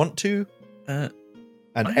aid if you want to. And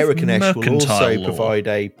Eric and Esh will also provide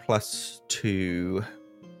a +2.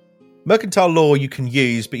 Mercantile law you can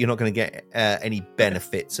use, but you're not going to get any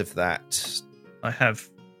benefits of that. I have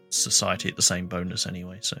society at the same bonus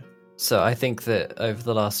anyway, so... So I think that over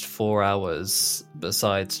the last 4 hours,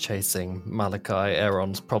 besides chasing Malachi,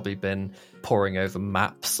 Aaron's probably been poring over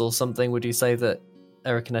maps or something. Would you say that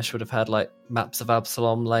Eric and Esh would have had like maps of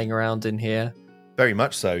Absalom laying around in here? Very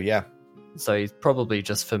much so, yeah. So he's probably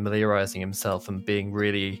just familiarizing himself and being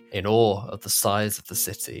really in awe of the size of the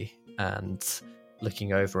city and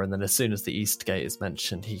looking over. And then as soon as the East Gate is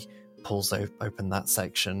mentioned, he pulls open that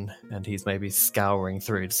section and he's maybe scouring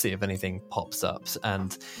through to see if anything pops up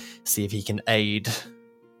and see if he can aid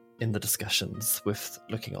in the discussions with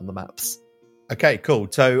looking on the maps. Okay, cool.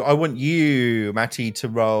 So I want you, Matty, to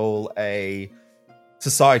roll a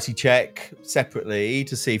society check separately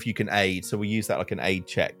to see if you can aid. So we'll use that like an aid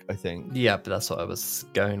check, I think. Yeah, but that's what I was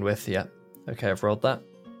going with, yeah. Okay, I've rolled that.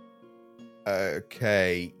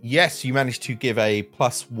 Okay. Yes, you managed to give a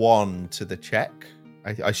 +1 to the check.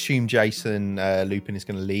 I assume Jason Lupin is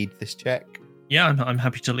going to lead this check. Yeah, I'm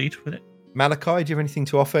happy to lead with it. Malachi, do you have anything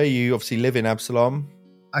to offer? You obviously live in Absalom.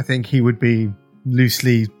 I think he would be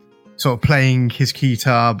loosely sort of playing his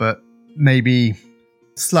guitar, but maybe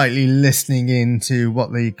slightly listening into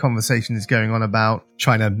what the conversation is going on about,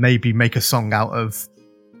 trying to maybe make a song out of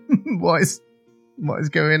what is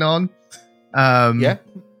going on. Yeah.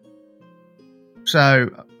 So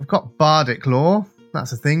I've got bardic law.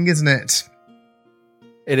 That's a thing, isn't it?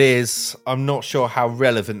 It is. I'm not sure how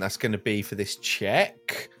relevant that's going to be for this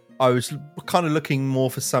check. I was kind of looking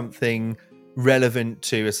more for something relevant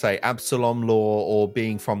to, say, Absalom law or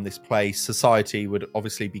being from this place. Society would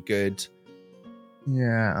obviously be good.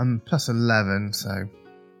 Yeah, I'm +11, so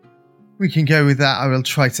we can go with that. I will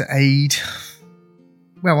try to aid.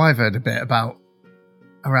 Well, I've heard a bit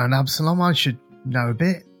around Absalom. I should know a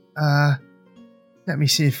bit. Let me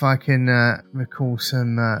see if I can recall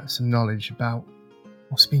some knowledge about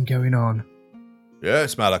what's been going on.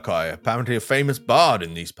 Yes, Malachi, apparently a famous bard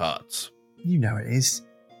in these parts. You know it is.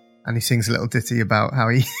 And he sings a little ditty about how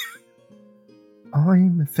he...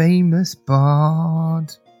 I'm a famous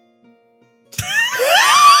bard.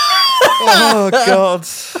 Oh, God.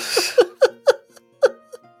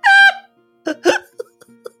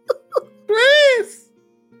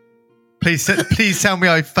 Please tell me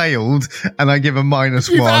I failed and I give a -1.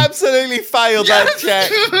 You've absolutely failed that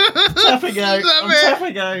check. Tapping out.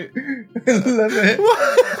 Tapping out. Love it.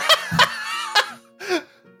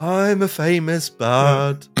 I'm a famous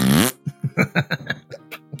bard. It's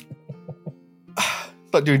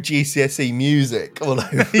like doing GCSE music all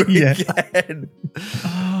over again.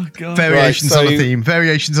 Oh, God. Variations on a theme.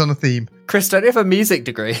 Variations on a theme. Chris, don't you have a music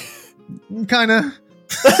degree? Kinda.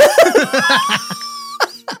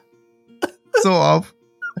 Sort of.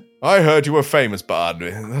 I heard you were a famous bard.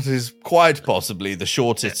 That is quite possibly the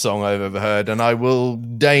shortest song I've ever heard, and I will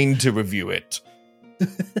deign to review it.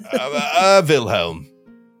 Wilhelm.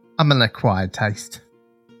 I'm an acquired taste.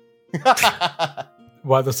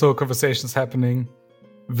 While this whole conversation's happening,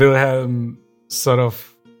 Wilhelm sort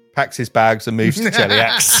of packs his bags and moves to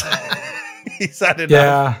Cheliax. He's had enough.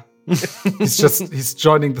 Yeah. he's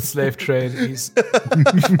joining the slave trade.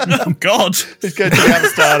 Oh God! He's going to the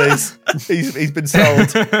Amstaris. He's been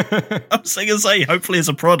sold. I was going to say, hopefully it's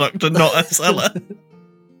a product and not a seller.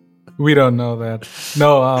 We don't know that.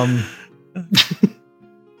 No,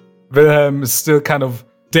 Wilhelm is still kind of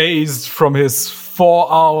dazed from his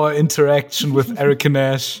 4-hour interaction with Eric and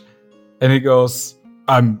Ash, and he goes,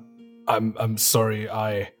 "I'm sorry.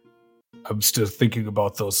 I'm still thinking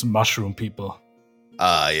about those mushroom people."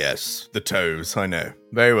 Ah, yes, the toes. I know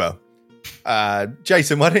very well.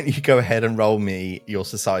 Jason, why don't you go ahead and roll me your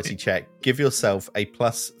society check? Give yourself a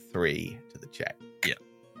 +3 to the check. Yeah,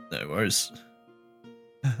 no worries.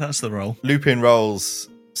 That's the roll. Lupin rolls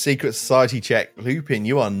secret society check. Lupin,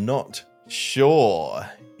 you are not sure.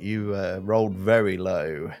 You rolled very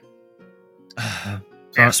low.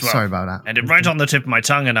 Yes, well, sorry about that. And it right on the tip of my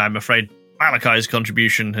tongue, and I'm afraid Malachi's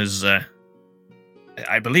contribution has,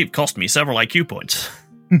 I believe, cost me several IQ points.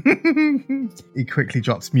 He quickly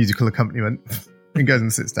drops musical accompaniment and goes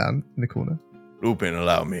and sits down in the corner. Lupin,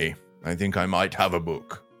 allow me. I think I might have a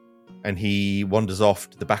book. And he wanders off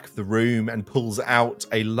to the back of the room and pulls out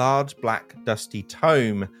a large black dusty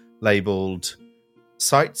tome labelled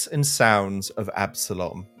Sights and Sounds of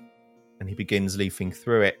Absalom. And he begins leafing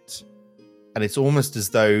through it. And it's almost as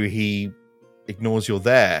though he ignores you're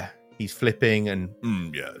there. He's flipping and...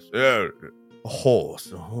 yes. A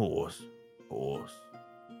horse.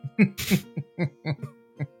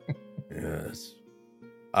 Yes.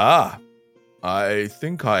 Ah, I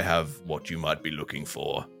think I have what you might be looking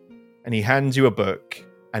for. And he hands you a book.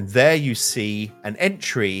 And there you see an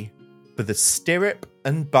entry for the Stirrup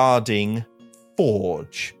and Barding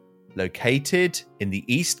Forge, located in the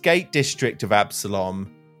Eastgate district of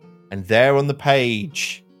Absalom. And there on the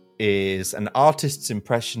page is an artist's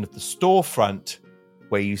impression of the storefront,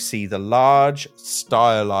 where you see the large,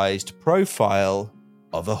 stylized profile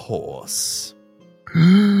of a horse.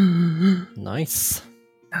 Nice.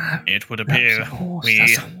 It would appear we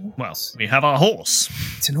have our horse.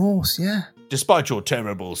 It's an horse, yeah. Despite your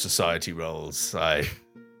terrible society roles, I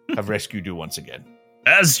have rescued you once again.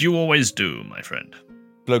 As you always do, my friend.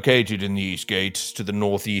 Located in the East Gate, to the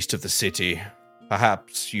northeast of the city.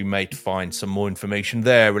 Perhaps you might find some more information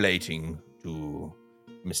there relating to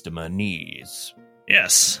Mr. Mernese.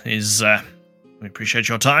 Yes, we appreciate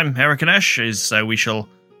your time, Eric and Ash. We shall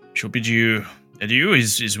bid you adieu,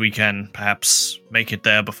 as we can perhaps make it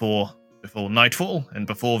there before nightfall and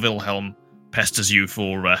before Wilhelm pesters you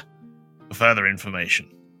for further information.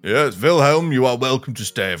 Yes, Wilhelm, you are welcome to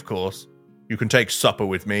stay, of course. You can take supper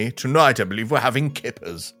with me. Tonight, I believe we're having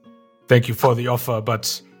kippers. Thank you for the offer,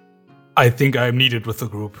 but I think I am needed with the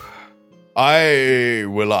group. I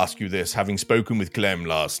will ask you this, having spoken with Clem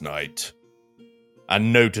last night,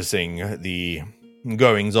 and noticing the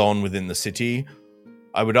goings-on within the city,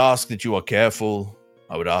 I would ask that you are careful,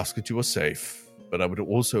 I would ask that you are safe, but I would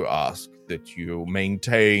also ask that you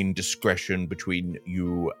maintain discretion between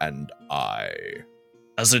you and I.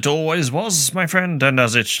 As it always was, my friend, and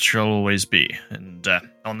as it shall always be. And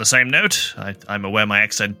on the same note, I'm aware my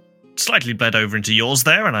accent slightly bled over into yours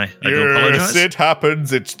there, and I do apologise. Yes, it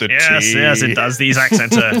happens, it's the tea. Yes, it does. These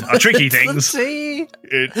accents are tricky things. It's the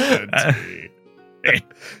tea. It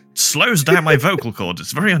slows down my vocal cords.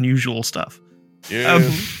 It's very unusual stuff.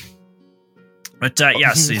 Yes. But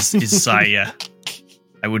yes,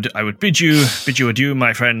 I would bid you adieu,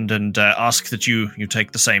 my friend, and ask that you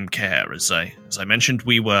take the same care. As I mentioned,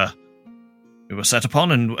 we were set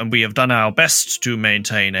upon, and we have done our best to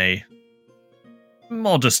maintain a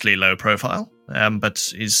modestly low profile.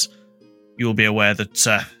 But you'll be aware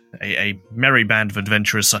that a merry band of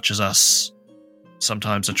adventurers such as us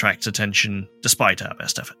sometimes attracts attention despite our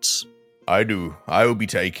best efforts. I do. I will be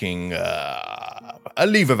taking a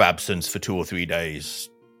leave of absence for 2 or 3 days,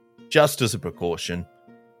 just as a precaution.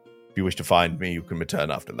 If you wish to find me, you can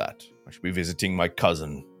return after that. I shall be visiting my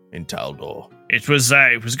cousin in Taldor. It was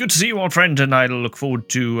good to see you, old friend, and I look forward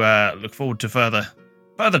to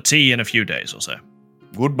further tea in a few days or so.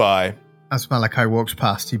 Goodbye. As Malachi walks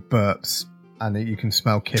past, he burps, and you can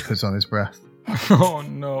smell kippers on his breath. Oh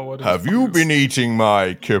no! What Have you been eating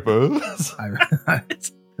my kippers? I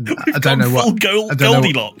don't know what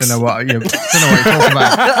Goldilocks. Don't know what you're talking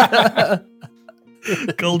about.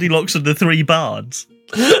 Goldilocks and the Three Bards.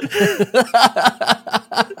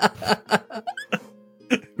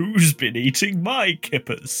 Who's been eating my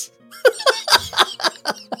kippers?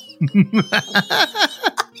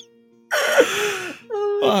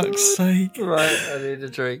 Fuck's sake. Right, I need a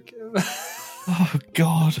drink. Oh,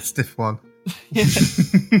 God. Stiff one.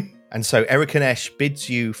 And so Eric and Ash bids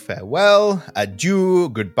you farewell, adieu,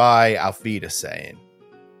 goodbye, auf Wiedersehen.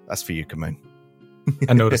 That's for you, Kamon.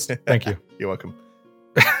 I noticed. Thank you. You're welcome.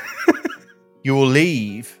 You will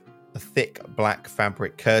leave the thick black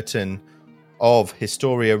fabric curtain of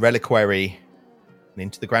Historia Reliquary and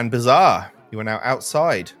into the Grand Bazaar. You are now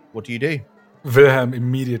outside. What do you do? Wilhelm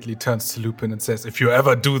immediately turns to Lupin and says, "If you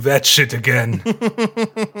ever do that shit again,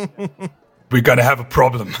 we're gonna have a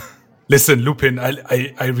problem." Listen, Lupin,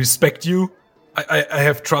 I respect you. I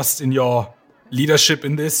have trust in your leadership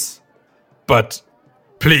in this. But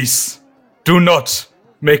please, do not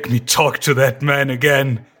make me talk to that man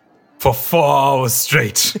again for 4 hours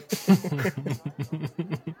straight.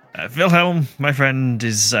 Wilhelm, my friend,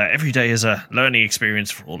 is every day is a learning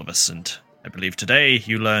experience for all of us, and I believe today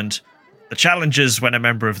you learned the challenges when a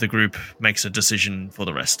member of the group makes a decision for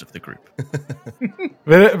the rest of the group.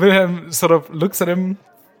 Wilhelm sort of looks at him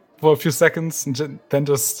for a few seconds and then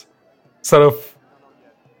just sort of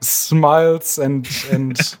smiles and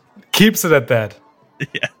keeps it at that.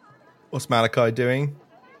 Yeah. What's Malachi doing?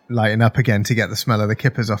 Lighting up again to get the smell of the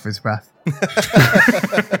kippers off his breath.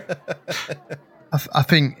 I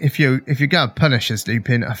think if you're going to punish us,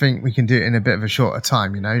 Lupin, I think we can do it in a bit of a shorter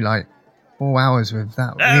time, like 4 hours with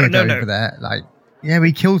that weirdo over there. Like, yeah,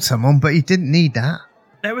 we killed someone, but he didn't need that.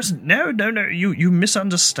 There was no. You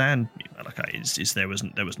misunderstand me, Malachi. There was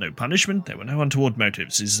no punishment. There were no untoward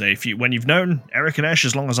motives. When you've known Eric and Ash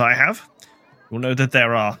as long as I have, you'll know that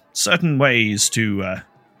there are certain ways to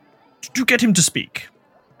get him to speak.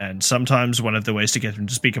 And sometimes one of the ways to get him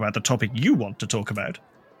to speak about the topic you want to talk about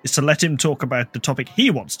is to let him talk about the topic he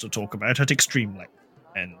wants to talk about at extreme length.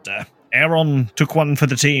 And Aaron took one for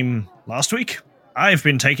the team last week. I've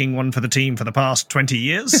been taking one for the team for the past 20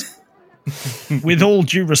 years. With all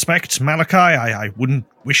due respect, Malachi, I wouldn't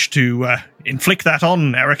wish to inflict that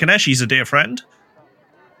on Eric and Ash. He's a dear friend.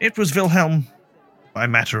 It was Wilhelm by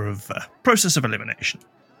matter of process of elimination.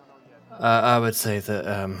 I would say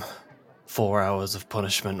that 4 hours of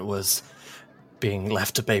punishment was being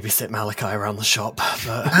left to babysit Malachi around the shop.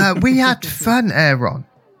 But we had fun, Aaron.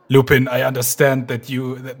 Lupin, I understand that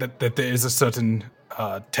that there is a certain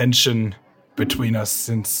tension between us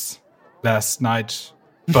since last night,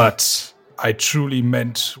 but I truly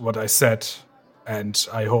meant what I said, and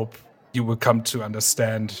I hope you will come to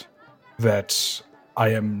understand that I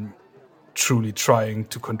am truly trying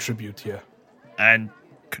to contribute here. And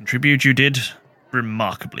contribute you did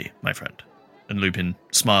remarkably, my friend. And Lupin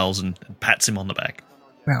smiles and pats him on the back.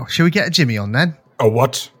 Well, shall we get a Jimmy on then? A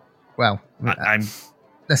what? Well, I'm...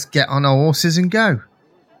 let's get on our horses and go.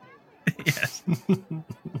 Yes.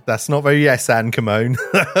 That's not very yes and, Kimone.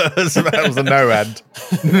 That was a no and.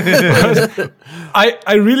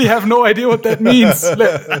 I really have no idea what that means.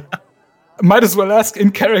 Might as well ask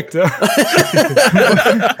in character.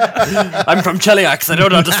 I'm from Cheliax. I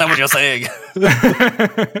don't understand what you're saying.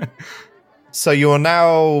 So you are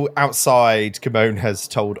now outside. Kimone has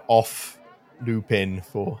told off Lupin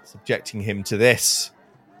for subjecting him to this.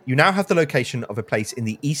 You now have the location of a place in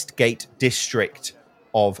the Eastgate district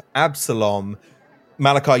of Absalom.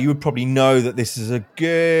 Malachi, you would probably know that this is a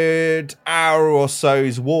good hour or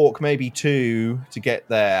so's walk, maybe 2, to get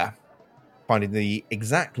there. Finding the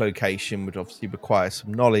exact location would obviously require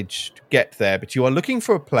some knowledge to get there, but you are looking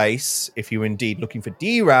for a place, if you're indeed looking for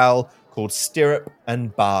derail, called Stirrup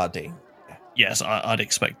and Barding. Yes, I'd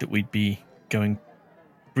expect that we'd be going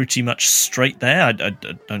pretty much straight there. I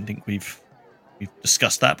don't think we've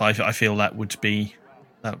discussed that, but I feel that would be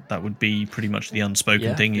pretty much the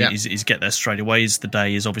unspoken thing. Yeah. Is get there straight away. As the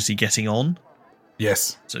day is obviously getting on.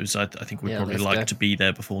 Yes. So I think we'd probably like to be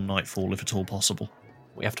there before nightfall, if at all possible.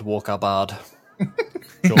 We have to walk our bard.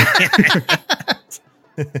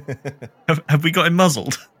 Have we got him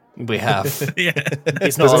muzzled? We have. Yeah.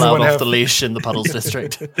 He's not Does allowed anyone off have- the leash in the Puddles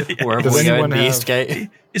district. Wherever Does we go in anyone the have- Eastgate.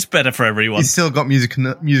 It's better for everyone. He's still got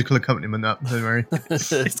musical accompaniment up, don't worry.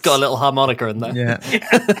 It's got a little harmonica in there.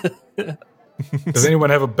 Yeah. Does anyone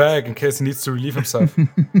have a bag in case he needs to relieve himself?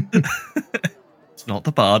 It's not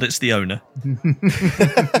the bard, it's the owner.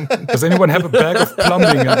 Does anyone have a bag of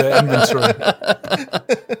plumbing in their inventory?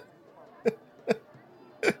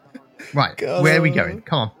 Right, where are we going?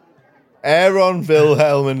 Come on. Aaron,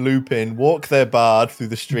 Wilhelm, and Lupin walk their bard through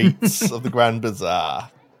the streets of the Grand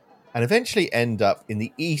Bazaar and eventually end up in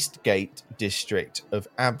the Eastgate district of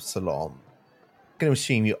Absalom. I'm going to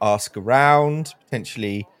assume you ask around,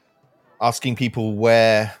 potentially asking people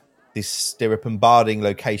where this Stirrup and Barding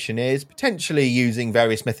location is, potentially using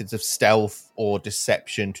various methods of stealth or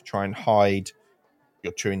deception to try and hide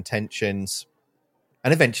your true intentions.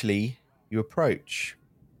 And eventually you approach.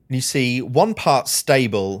 And you see 1 part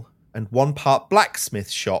stable and 1 part blacksmith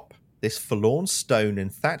shop. This forlorn stone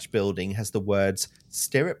and thatch building has the words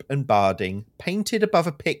Stirrup and Barding painted above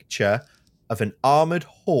a picture of an armoured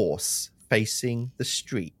horse facing the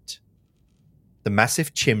street. The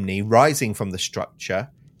massive chimney rising from the structure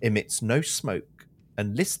emits no smoke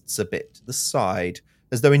and lists a bit to the side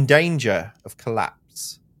as though in danger of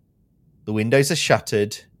collapse. The windows are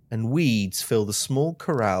shuttered and weeds fill the small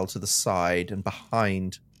corral to the side and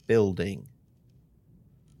behind the building.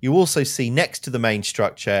 You also see next to the main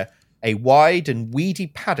structure a wide and weedy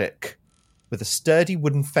paddock with a sturdy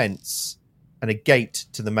wooden fence and a gate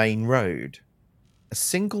to the main road. A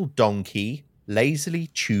single donkey lazily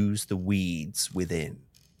chews the weeds within.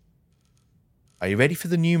 Are you ready for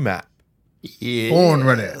the new map? Yes. Born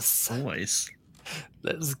ready. Always.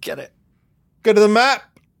 Let's get it. Go to the map.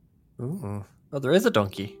 Ooh. Oh, there is a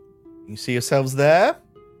donkey. You see yourselves there?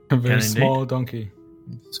 A very Can indeed. small donkey.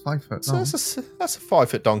 It's 5 foot So long. that's a 5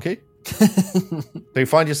 foot donkey. So you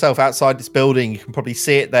find yourself outside this building. You can probably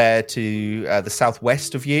see it there to the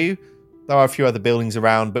southwest of you. There are a few other buildings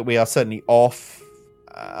around, but we are certainly off,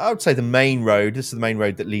 I would say, the main road. This is the main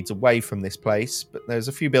road that leads away from this place, but there's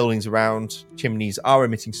a few buildings around. Chimneys are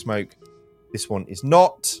emitting smoke. This one is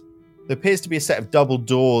not. There appears to be a set of double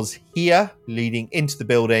doors here leading into the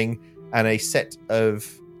building and a set of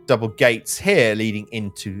double gates here leading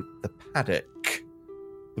into the paddock.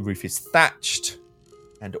 The roof is thatched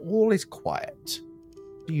and all is quiet.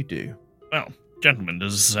 What do you do? Well, gentlemen,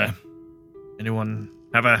 does anyone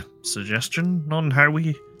have a suggestion on how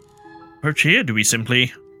we approach here? Do we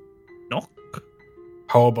simply knock?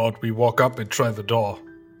 How about we walk up and try the door?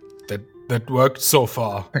 That worked so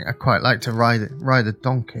far. I think I'd quite like to ride a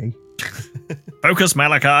donkey. Focus,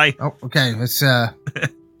 Malachi. Oh, okay. Let's. Are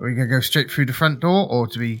we gonna go straight through the front door, or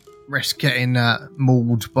do we risk getting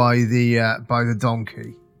mauled by the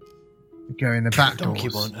donkey? We go in the back doors. Donkey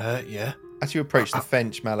won't hurt you. As you approach the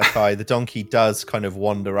fence, Malachi, the donkey does kind of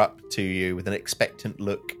wander up to you with an expectant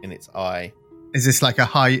look in its eye. Is this like a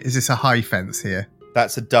high? Is this a high fence here?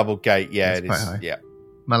 That's a double gate. Yeah, It's it quite is. high. Yeah,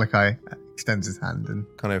 Malachi extends his hand and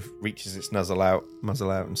kind of reaches its muzzle out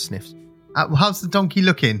and sniffs. how's the donkey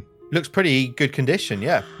looking? Looks pretty good condition.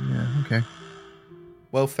 Yeah, Yeah. Okay.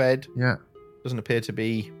 well fed. Yeah. Doesn't appear to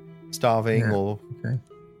be starving Yeah. or Okay.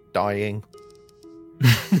 dying.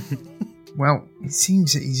 Well, it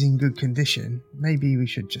seems that he's in good condition. Maybe we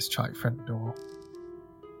should just try front door.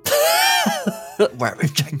 Where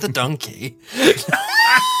we've checked the donkey.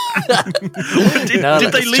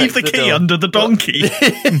 Did they leave the key under the donkey?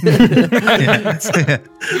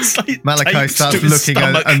 It's like Malachi taped starts to his looking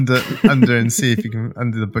stomach. under and see if you can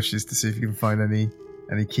under the bushes to see if you can find any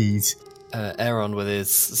keys. Aaron, with his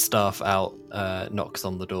staff out, knocks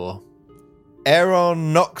on the door.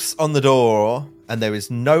 Aaron knocks on the door and there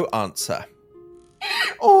is no answer.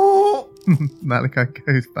 Oh! Malachi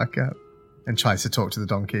goes back up and tries to talk to the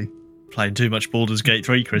donkey. Playing too much Baldur's Gate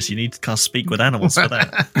 3, Chris. You need to cast Speak with Animals for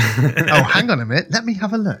that. Oh, hang on a minute. Let me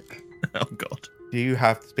have a look. Oh, God. Do you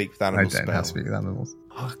have to speak with I animals? don't have to speak with animals.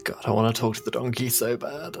 Oh god, I want to talk to the donkey so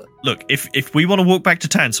bad. Look, if we want to walk back to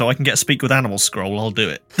town so I can get a Speak with Animals scroll, I'll do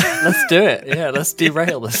it. Let's do it. Yeah, let's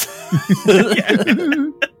derail this.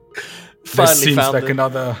 This Finally seems found like it.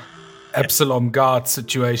 another Absalom Guard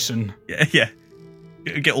situation. Yeah.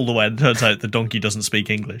 Get all the way, and it turns out the donkey doesn't speak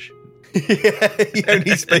English. He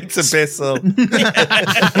only speaks Abyssal.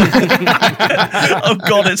 Oh,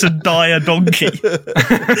 God, it's a dire donkey.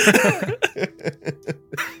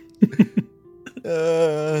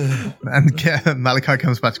 And Malachi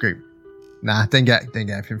comes back to group. Nah, didn't get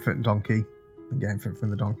anything from the donkey. Didn't get anything from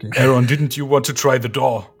the donkey. Aaron, didn't you want to try the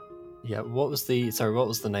door? Yeah, what was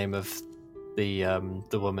the name of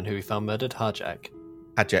the woman who we found murdered? Harjak.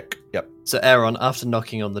 Hajek, yep. So Aaron, after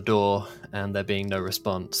knocking on the door and there being no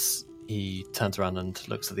response, he turns around and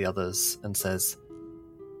looks at the others and says,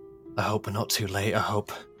 I hope we're not too late. I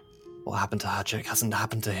hope what happened to Harjak hasn't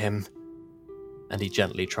happened to him. And he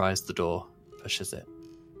gently tries the door, pushes it.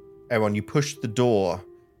 Aaron, you push the door,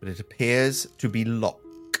 but it appears to be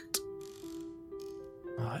locked.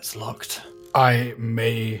 Oh, it's locked. I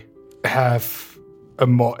may have a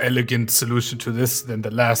more elegant solution to this than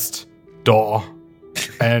the last door.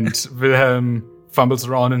 And Wilhelm fumbles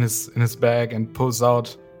around in his bag and pulls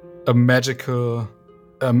out a magical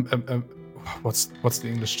what's the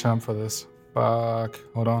English term for this? Fuck,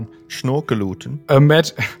 hold on. Schnorkeluten.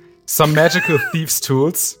 Some magical thieves'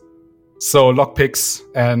 tools. So lockpicks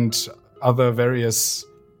and other various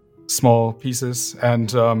small pieces. And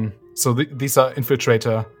so these are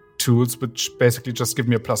infiltrator tools, which basically just give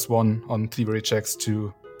me a +1 on thievery checks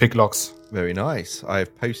to pick locks. Very nice. I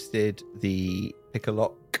have posted the pick a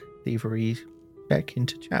lock thievery check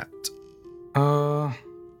into chat.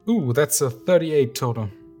 That's a 38 total.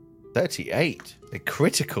 38. A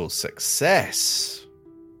critical success.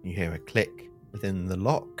 You hear a click within the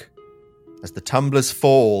lock as the tumblers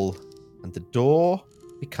fall and the door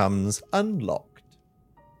becomes unlocked.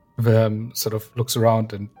 Wilhelm sort of looks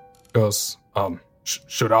around and goes,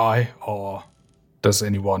 should I, or does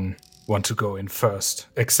anyone want to go in first,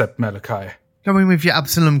 except Malachi? Go in with your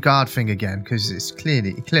Absalom Guard thing again, because it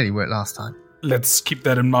clearly worked last time. Let's keep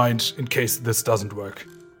that in mind in case this doesn't work.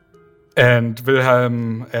 And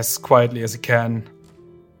Wilhelm, as quietly as he can,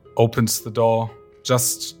 opens the door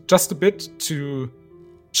just a bit to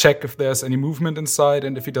check if there's any movement inside,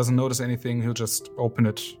 and if he doesn't notice anything, he'll just open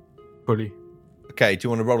it fully. Okay, do you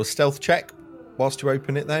want to roll a stealth check whilst you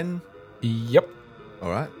open it then? Yep. All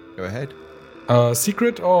right, go ahead.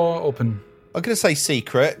 Secret or open? I'm going to say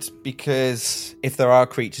secret, because if there are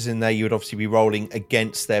creatures in there, you would obviously be rolling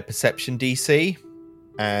against their perception DC,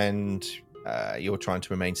 and you're trying to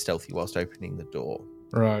remain stealthy whilst opening the door.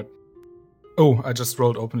 Right. Oh, I just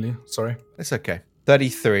rolled openly. Sorry. It's okay.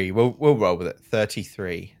 33. We'll roll with it.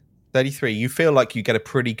 33. 33. You feel like you get a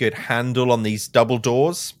pretty good handle on these double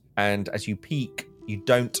doors, and as you peek, you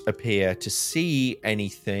don't appear to see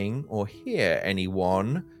anything or hear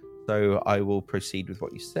anyone. So I will proceed with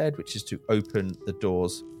what you said, which is to open the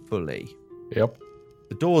doors fully. Yep.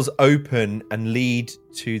 The doors open and lead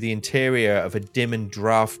to the interior of a dim and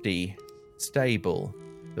drafty stable.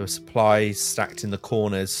 There are supplies stacked in the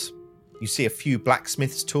corners. You see a few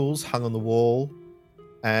blacksmith's tools hung on the wall.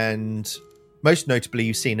 And most notably,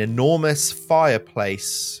 you see an enormous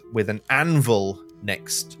fireplace with an anvil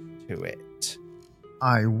next to it.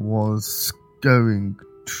 I was going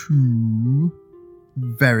to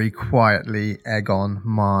very quietly egg on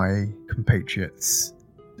my compatriots,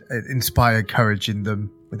 inspire courage in them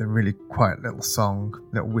with a really quiet little song,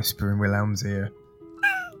 little whisper in Wilhelm's ear,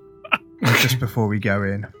 just before we go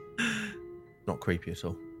in. Not creepy at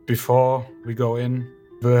all. Before we go in,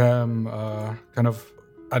 Wilhelm kind of,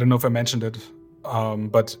 I don't know if I mentioned it,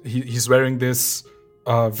 but he's wearing this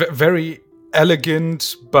very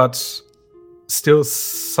elegant but still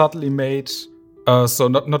subtly made, so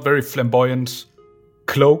not very flamboyant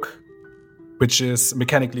cloak, which is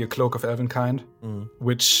mechanically a cloak of elven kind,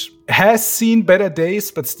 which has seen better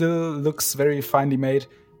days but still looks very finely made.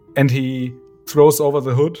 And he throws over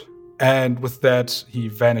the hood, and with that he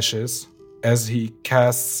vanishes as he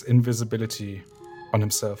casts invisibility on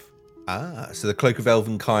himself. So the cloak of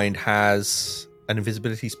elven kind has an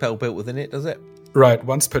invisibility spell built within it, does it? Right,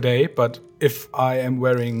 once per day, but if I am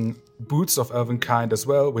wearing boots of elven kind as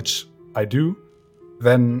well, which I do,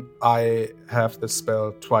 then I have the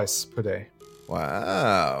spell twice per day.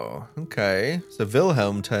 Wow. Okay. So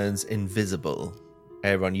Wilhelm turns invisible.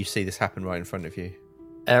 Aaron, you see this happen right in front of you.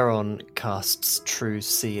 Aaron casts True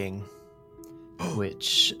Seeing,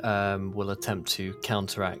 which will attempt to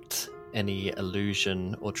counteract any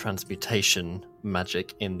illusion or transmutation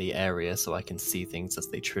magic in the area, so I can see things as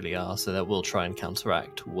they truly are. So that will try and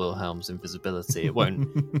counteract Wilhelm's invisibility. It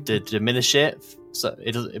won't diminish it, but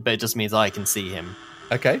it just means I can see him.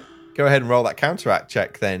 Okay. Go ahead and roll that counteract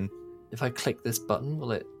check then. If I click this button,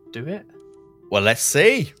 will it do it? Well, let's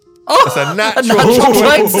see. Oh, That's a natural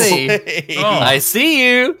 20. Oh. I see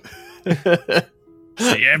you.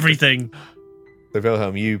 See everything. So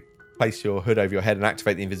Wilhelm, you place your hood over your head and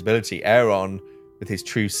activate the invisibility. Aaron, with his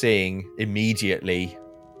true seeing, immediately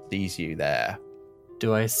sees you there.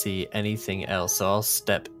 Do I see anything else? So I'll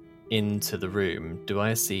step into the room. Do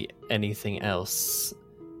I see anything else?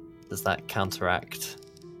 Does that counteract?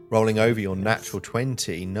 Rolling over your natural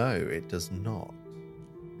 20, no, it does not.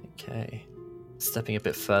 Okay. Stepping a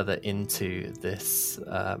bit further into this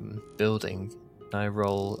building, can I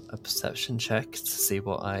roll a perception check to see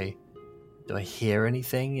do I hear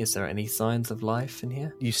anything? Is there any signs of life in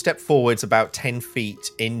here? You step forwards about 10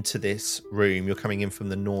 feet into this room. You're coming in from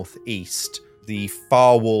the northeast. The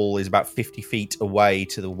far wall is about 50 feet away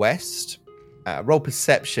to the west. Roll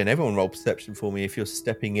perception. Everyone roll perception for me if you're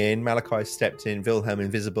stepping in. Malachi stepped in. Wilhelm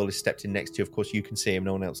Invisible is stepped in next to you. Of course, you can see him.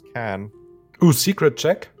 No one else can. Ooh, secret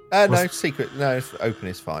check? No, secret. No, open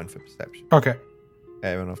is fine for perception. Okay.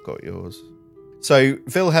 Aaron, I've got yours. So,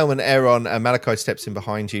 Wilhelm and Aaron, Malachi steps in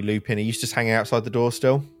behind you. Lupin, are you just hanging outside the door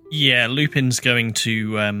still? Yeah, Lupin's going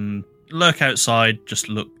to lurk outside, just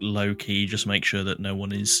look low-key, just make sure that no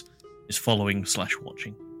one is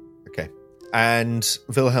following/watching. Okay. And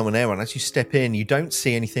Wilhelm and Aaron, as you step in, you don't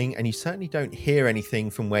see anything, and you certainly don't hear anything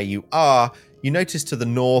from where you are. You notice to the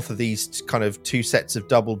north of these kind of two sets of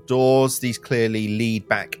double doors. These clearly lead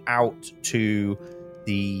back out to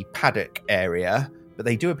the paddock area, but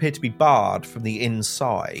they do appear to be barred from the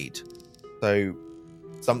inside. So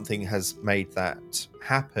something has made that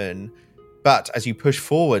happen. But as you push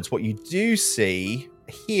forwards, what you do see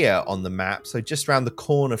here on the map, so just around the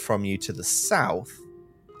corner from you to the south,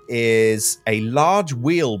 is a large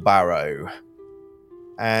wheelbarrow,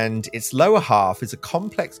 and its lower half is a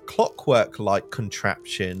complex clockwork-like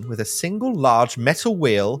contraption with a single large metal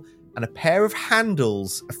wheel and a pair of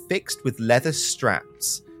handles affixed with leather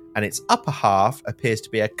straps, and its upper half appears to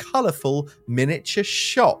be a colourful miniature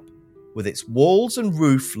shop with its walls and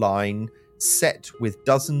roof line set with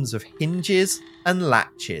dozens of hinges and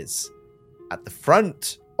latches. At the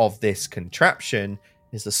front of this contraption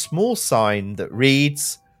is a small sign that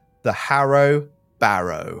reads, "The Harrow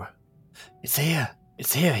Barrow." It's here.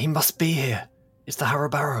 It's here. He must be here. It's the Harrow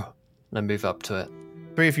Barrow. And I move up to it.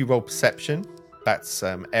 3 of you roll perception. That's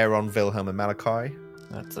Aaron, Wilhelm, and Malachi.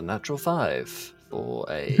 That's a natural 5 for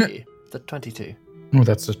the 22. Oh,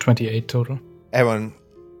 that's a 28 total. Aaron,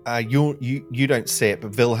 you don't see it,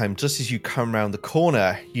 but Wilhelm, just as you come round the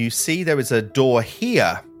corner, you see there is a door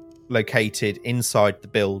here located inside the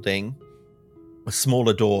building, a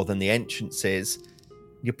smaller door than the entrance is.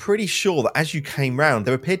 You're pretty sure that as you came round,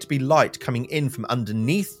 there appeared to be light coming in from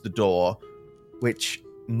underneath the door, which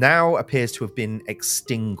now appears to have been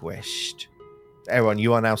extinguished. Aaron,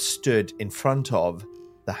 you are now stood in front of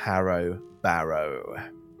the Harrow Barrow.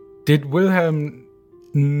 Did Wilhelm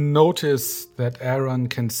notice that Aaron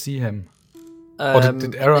can see him? Or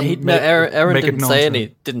did Aaron Aaron make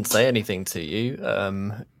didn't say anything to you.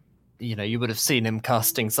 You would have seen him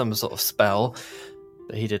casting some sort of spell,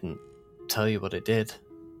 but he didn't tell you what it did.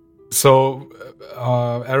 So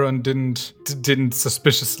Aaron didn't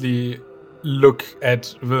suspiciously look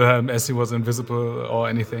at Wilhelm as he was invisible or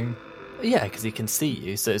anything? Yeah, because he can see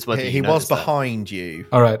you, so it's whether he was behind you.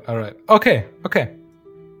 All right. Okay.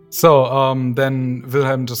 So then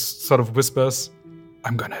Wilhelm just sort of whispers,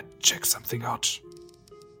 I'm gonna check something out.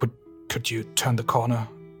 But could you turn the corner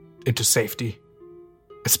into safety?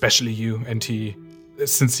 Especially you. And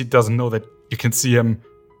since he doesn't know that you can see him,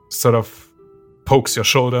 sort of pokes your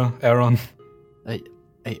shoulder, Aaron. Are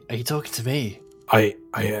you talking to me? I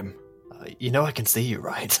am. You know I can see you,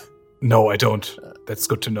 right? No, I don't. That's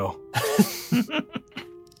good to know.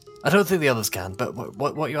 I don't think the others can, but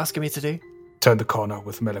what are you asking me to do? Turn the corner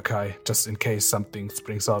with Malachi, just in case something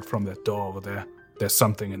springs out from that door over there. There's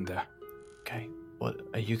something in there. Okay. What,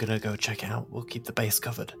 are you going to go check it out? We'll keep the base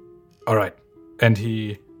covered. All right. And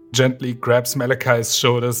he gently grabs Malachi's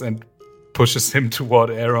shoulders and pushes him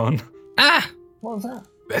toward Aaron. Ah! What was that?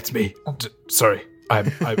 That's me. Sorry. I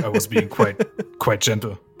was being quite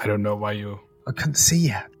gentle. I don't know why you... I couldn't see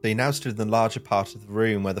you. So you now stood in the larger part of the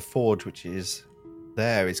room where the forge, which is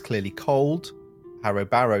there, is clearly cold. Harrow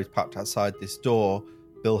Barrow is parked outside this door.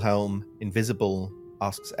 Wilhelm, invisible,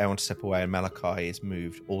 asks Aaron to step away, and Malachi is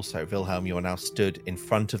moved also. Wilhelm, you are now stood in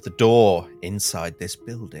front of the door inside this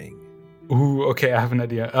building. Ooh, okay, I have an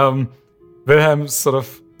idea. Wilhelm sort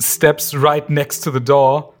of steps right next to the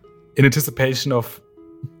door in anticipation of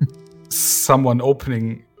someone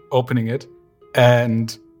opening it,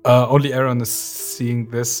 and only Aaron is seeing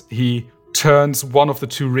this. He turns one of the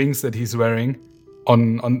two rings that he's wearing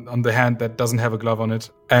on the hand that doesn't have a glove on it,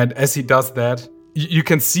 and as he does that, you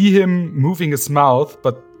can see him moving his mouth,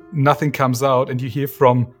 but nothing comes out, and you hear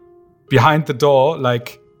from behind the door,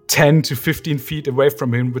 like 10 to 15 feet away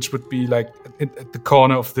from him, which would be like at the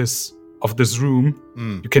corner of this room.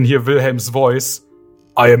 You can hear Wilhelm's voice.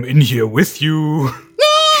 I am in here with you.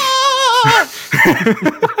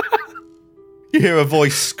 You hear a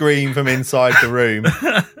voice scream from inside the room.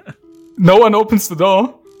 No one opens the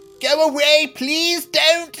door. Go away, please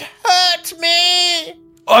don't hurt me.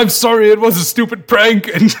 I'm sorry, it was a stupid prank.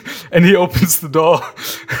 And he opens the door.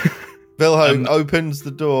 Wilhelm opens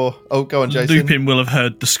the door. Oh, go on, Jason. Lupin will have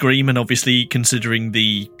heard the scream, and obviously, considering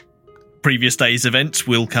the previous day's events,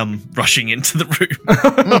 will come rushing into the room.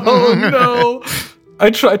 Oh, no.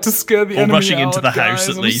 I tried to scare the enemy rushing out, into the guys. house,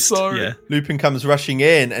 at I'm least. sorry. Yeah. Lupin comes rushing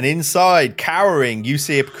in, and inside, cowering, you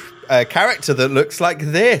see a character that looks like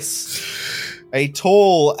this. A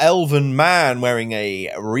tall, elven man wearing a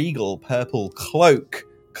regal purple cloak,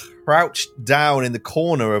 crouched down in the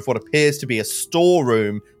corner of what appears to be a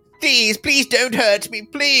storeroom. Please don't hurt me,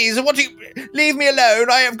 please. Leave me alone.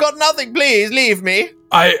 I have got nothing. Please leave me.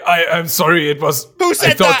 I'm sorry. It was. Who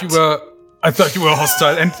said that? I thought you were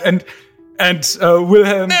hostile, and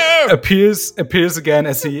Wilhelm appears again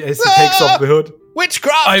as he takes off the hood.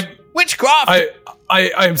 Witchcraft! Witchcraft!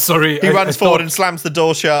 I'm sorry. He runs forward and slams the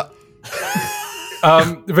door shut.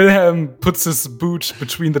 Wilhelm puts his boot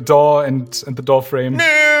between the door and the door frame.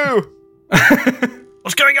 No!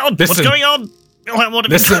 What's going on? Listen. What's going on?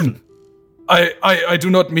 Listen, I do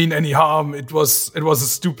not mean any harm. It was a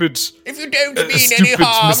stupid. If you don't mean any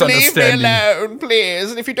harm, leave me alone, please.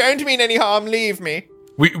 And if you don't mean any harm, leave me.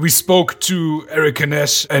 We spoke to Eric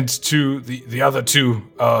Anesh and to the other two.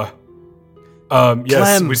 Yes,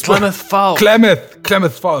 Clemeth Falk.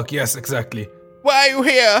 Clemeth Falk. Yes, exactly. Why are you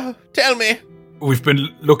here? Tell me. We've been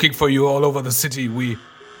looking for you all over the city. We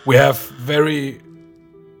have very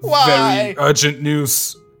urgent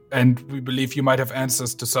news, and we believe you might have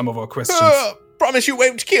answers to some of our questions. Promise you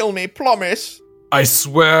won't kill me. Promise. I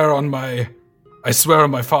swear on my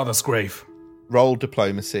father's grave. Roll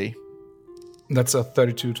diplomacy. That's a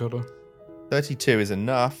 32 total. 32 is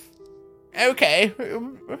enough. Okay,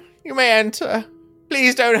 you may enter.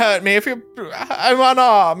 Please don't hurt me. I'm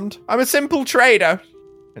unarmed. I'm a simple trader.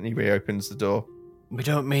 And he reopens the door. We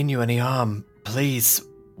don't mean you any harm. Please,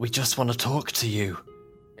 we just want to talk to you.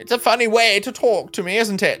 It's a funny way to talk to me,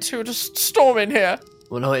 isn't it? To just storm in here.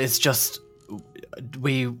 Well, no, it's just...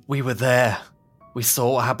 We were there. We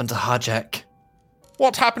saw what happened to Hajek.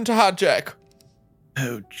 What happened to Hajek?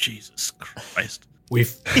 Oh, Jesus Christ.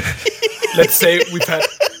 Let's say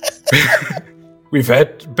we've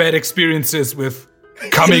had bad experiences with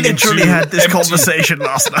coming into... We literally had this conversation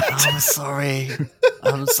last night.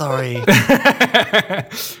 I'm sorry.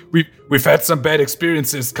 We've had some bad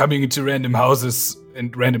experiences coming into random houses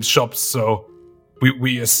and random shops, so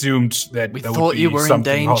we assumed that there would be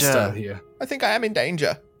something hostile here. I think I am in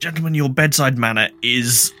danger. Gentlemen, your bedside manner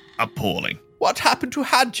is appalling. What happened to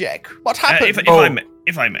Hajek? What happened?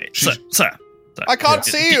 If I may. Sir. I can't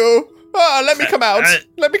see you. Let me come out.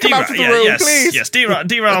 Let me come out of the room, please. Yes,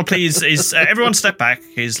 D-Ral, please. Everyone step back.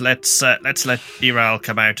 Let's let D-Ral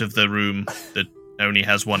come out of the room that only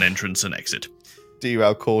has one entrance and exit.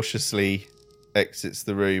 D-Ral cautiously exits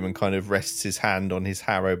the room and kind of rests his hand on his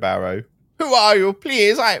harrow barrow. Who are you,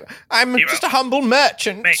 please? I'm just a humble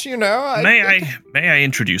merchant, May I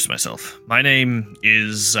introduce myself? My name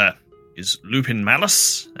is Lupin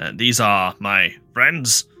Malice. These are my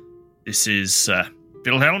friends. This is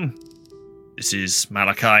Wilhelm. This is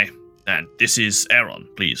Malachi. And this is Aaron.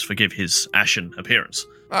 Please forgive his ashen appearance.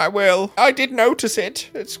 I will. I did notice it.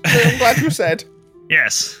 I'm glad you said.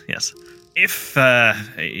 Yes. If I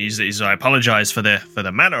apologize for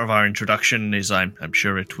the manner of our introduction. I'm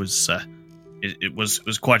sure it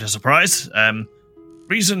was quite a surprise.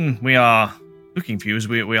 Reason we are looking for you is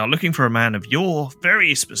we are looking for a man of your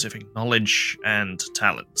very specific knowledge and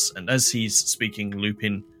talents. And as he's speaking,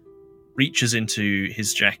 Lupin reaches into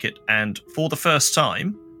his jacket and for the first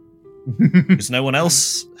time, because no one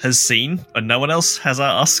else has seen and no one else has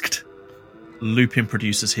asked, Lupin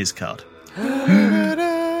produces his card.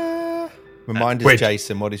 Remind us,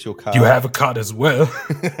 Jason, what is your card? You have a card as well.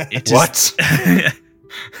 What?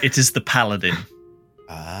 It is the Paladin.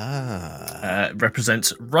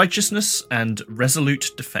 Represents righteousness and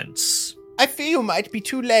resolute defense. I fear you might be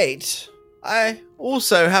too late. I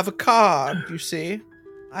also have a card, you see.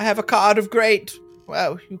 I have a card of great...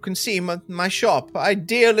 Well, you can see my shop. I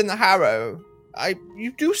deal in the Harrow.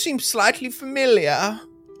 You do seem slightly familiar.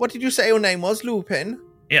 What did you say your name was, Lupin?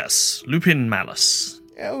 Yes, Lupin Malice.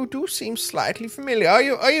 You do seem slightly familiar.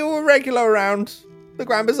 Are you a regular around the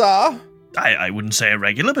Grand Bazaar? I wouldn't say a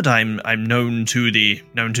regular, but I'm known to the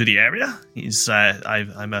area.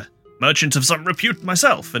 I'm a merchant of some repute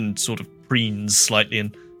myself, and sort of preens slightly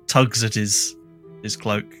and tugs at his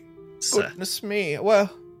cloak. Goodness me. Well,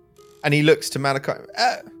 and he looks to Malachi.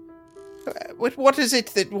 What is it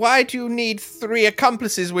that? Why do you need 3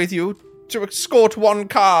 accomplices with you to escort one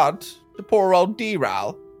card to poor old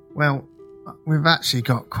D-Ral? Well, we've actually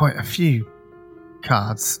got quite a few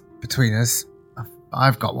cards between us.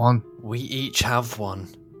 I've got one. We each have one.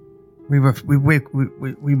 We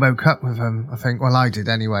woke up with him, I think. Well, I did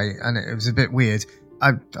anyway, and it was a bit weird.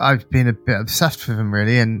 I've been a bit obsessed with him,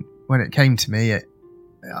 really, and when it came to me,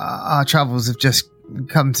 our travels have just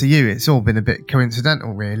come to you. It's all been a bit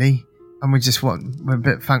coincidental, really, and we're a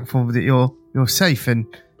bit thankful that you're safe, and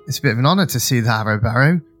it's a bit of an honour to see the Harrow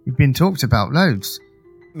Barrow. You've been talked about loads.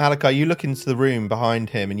 Malachi, you look into the room behind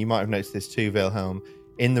him, and you might have noticed this too, Wilhelm.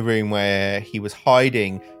 In the room where he was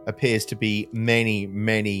hiding appears to be many,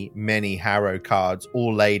 many, many Harrow cards,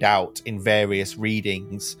 all laid out in various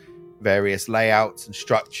readings, various layouts and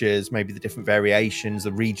structures, maybe the different variations,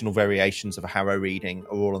 the regional variations of a Harrow reading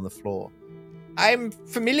are all on the floor. I'm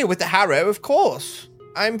familiar with the Harrow, of course.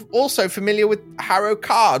 I'm also familiar with Harrow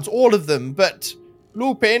cards, all of them, but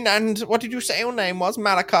Lupin and what did you say your name was?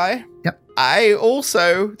 Malachi? Yep.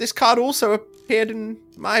 This card also appeared in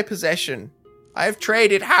my possession. I have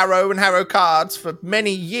traded Harrow and Harrow cards for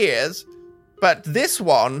many years, but this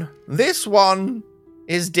one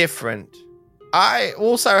is different. I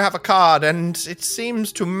also have a card, and it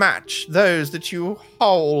seems to match those that you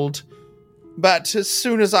hold. But as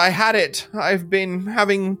soon as I had it, I've been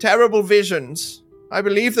having terrible visions. I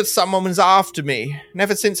believe that someone was after me, and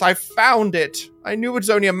ever since I found it, I knew it was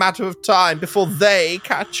only a matter of time before they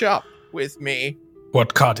catch up with me.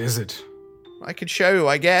 What card is it? I could show you,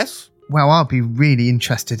 I guess. Well, I'll be really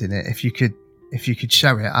interested in it if you could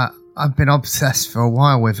show it. I've been obsessed for a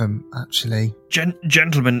while with them, actually.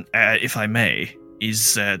 Gentlemen, if I may,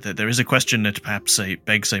 there is a question that perhaps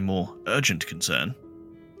begs a more urgent concern.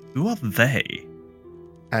 Who are they?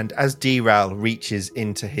 And as D-Ral reaches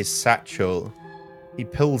into his satchel, he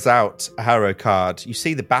pulls out a Harrow card. You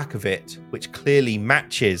see the back of it, which clearly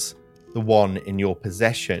matches the one in your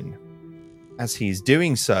possession. As he's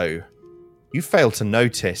doing so, you fail to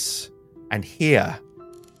notice and hear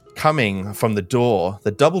coming from the door,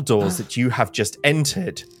 the double doors that you have just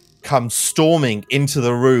entered, come storming into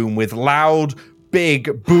the room with loud,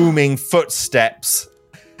 big, booming footsteps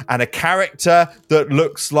and a character that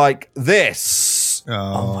looks like this.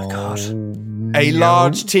 Oh my god. A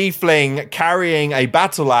large tiefling carrying a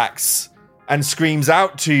battle axe and screams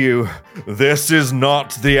out to you, "This is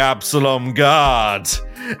not the Absalom Guard,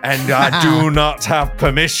 and I do not have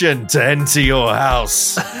permission to enter your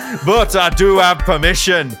house, but I do have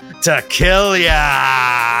permission to kill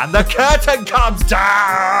ya." And the curtain comes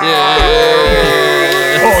down.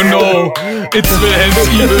 Yeah. Oh no, it's Wilhelm's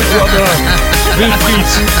evil brother,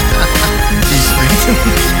 Wilfried.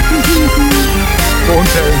 Don't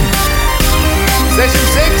tell him. Session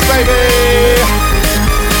 6, baby!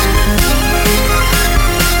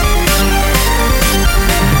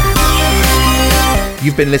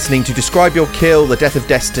 You've been listening to Describe Your Kill, The Death of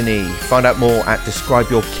Destiny. Find out more at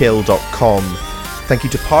describeyourkill.com. Thank you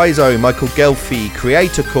to Paizo, Michael Gelfi,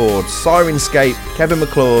 Creator Chord, Sirenscape, Kevin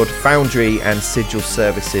McLeod, Foundry, and Sigil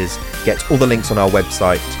Services. Get all the links on our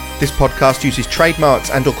website. This podcast uses trademarks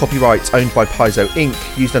and/or copyrights owned by Paizo Inc.,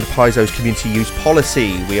 used under Paizo's community use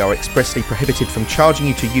policy. We are expressly prohibited from charging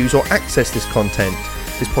you to use or access this content.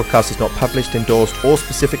 This podcast is not published, endorsed, or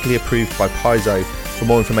specifically approved by Paizo. For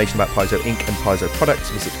more information about Paizo Inc. and Paizo products,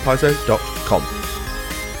 visit paizo.com.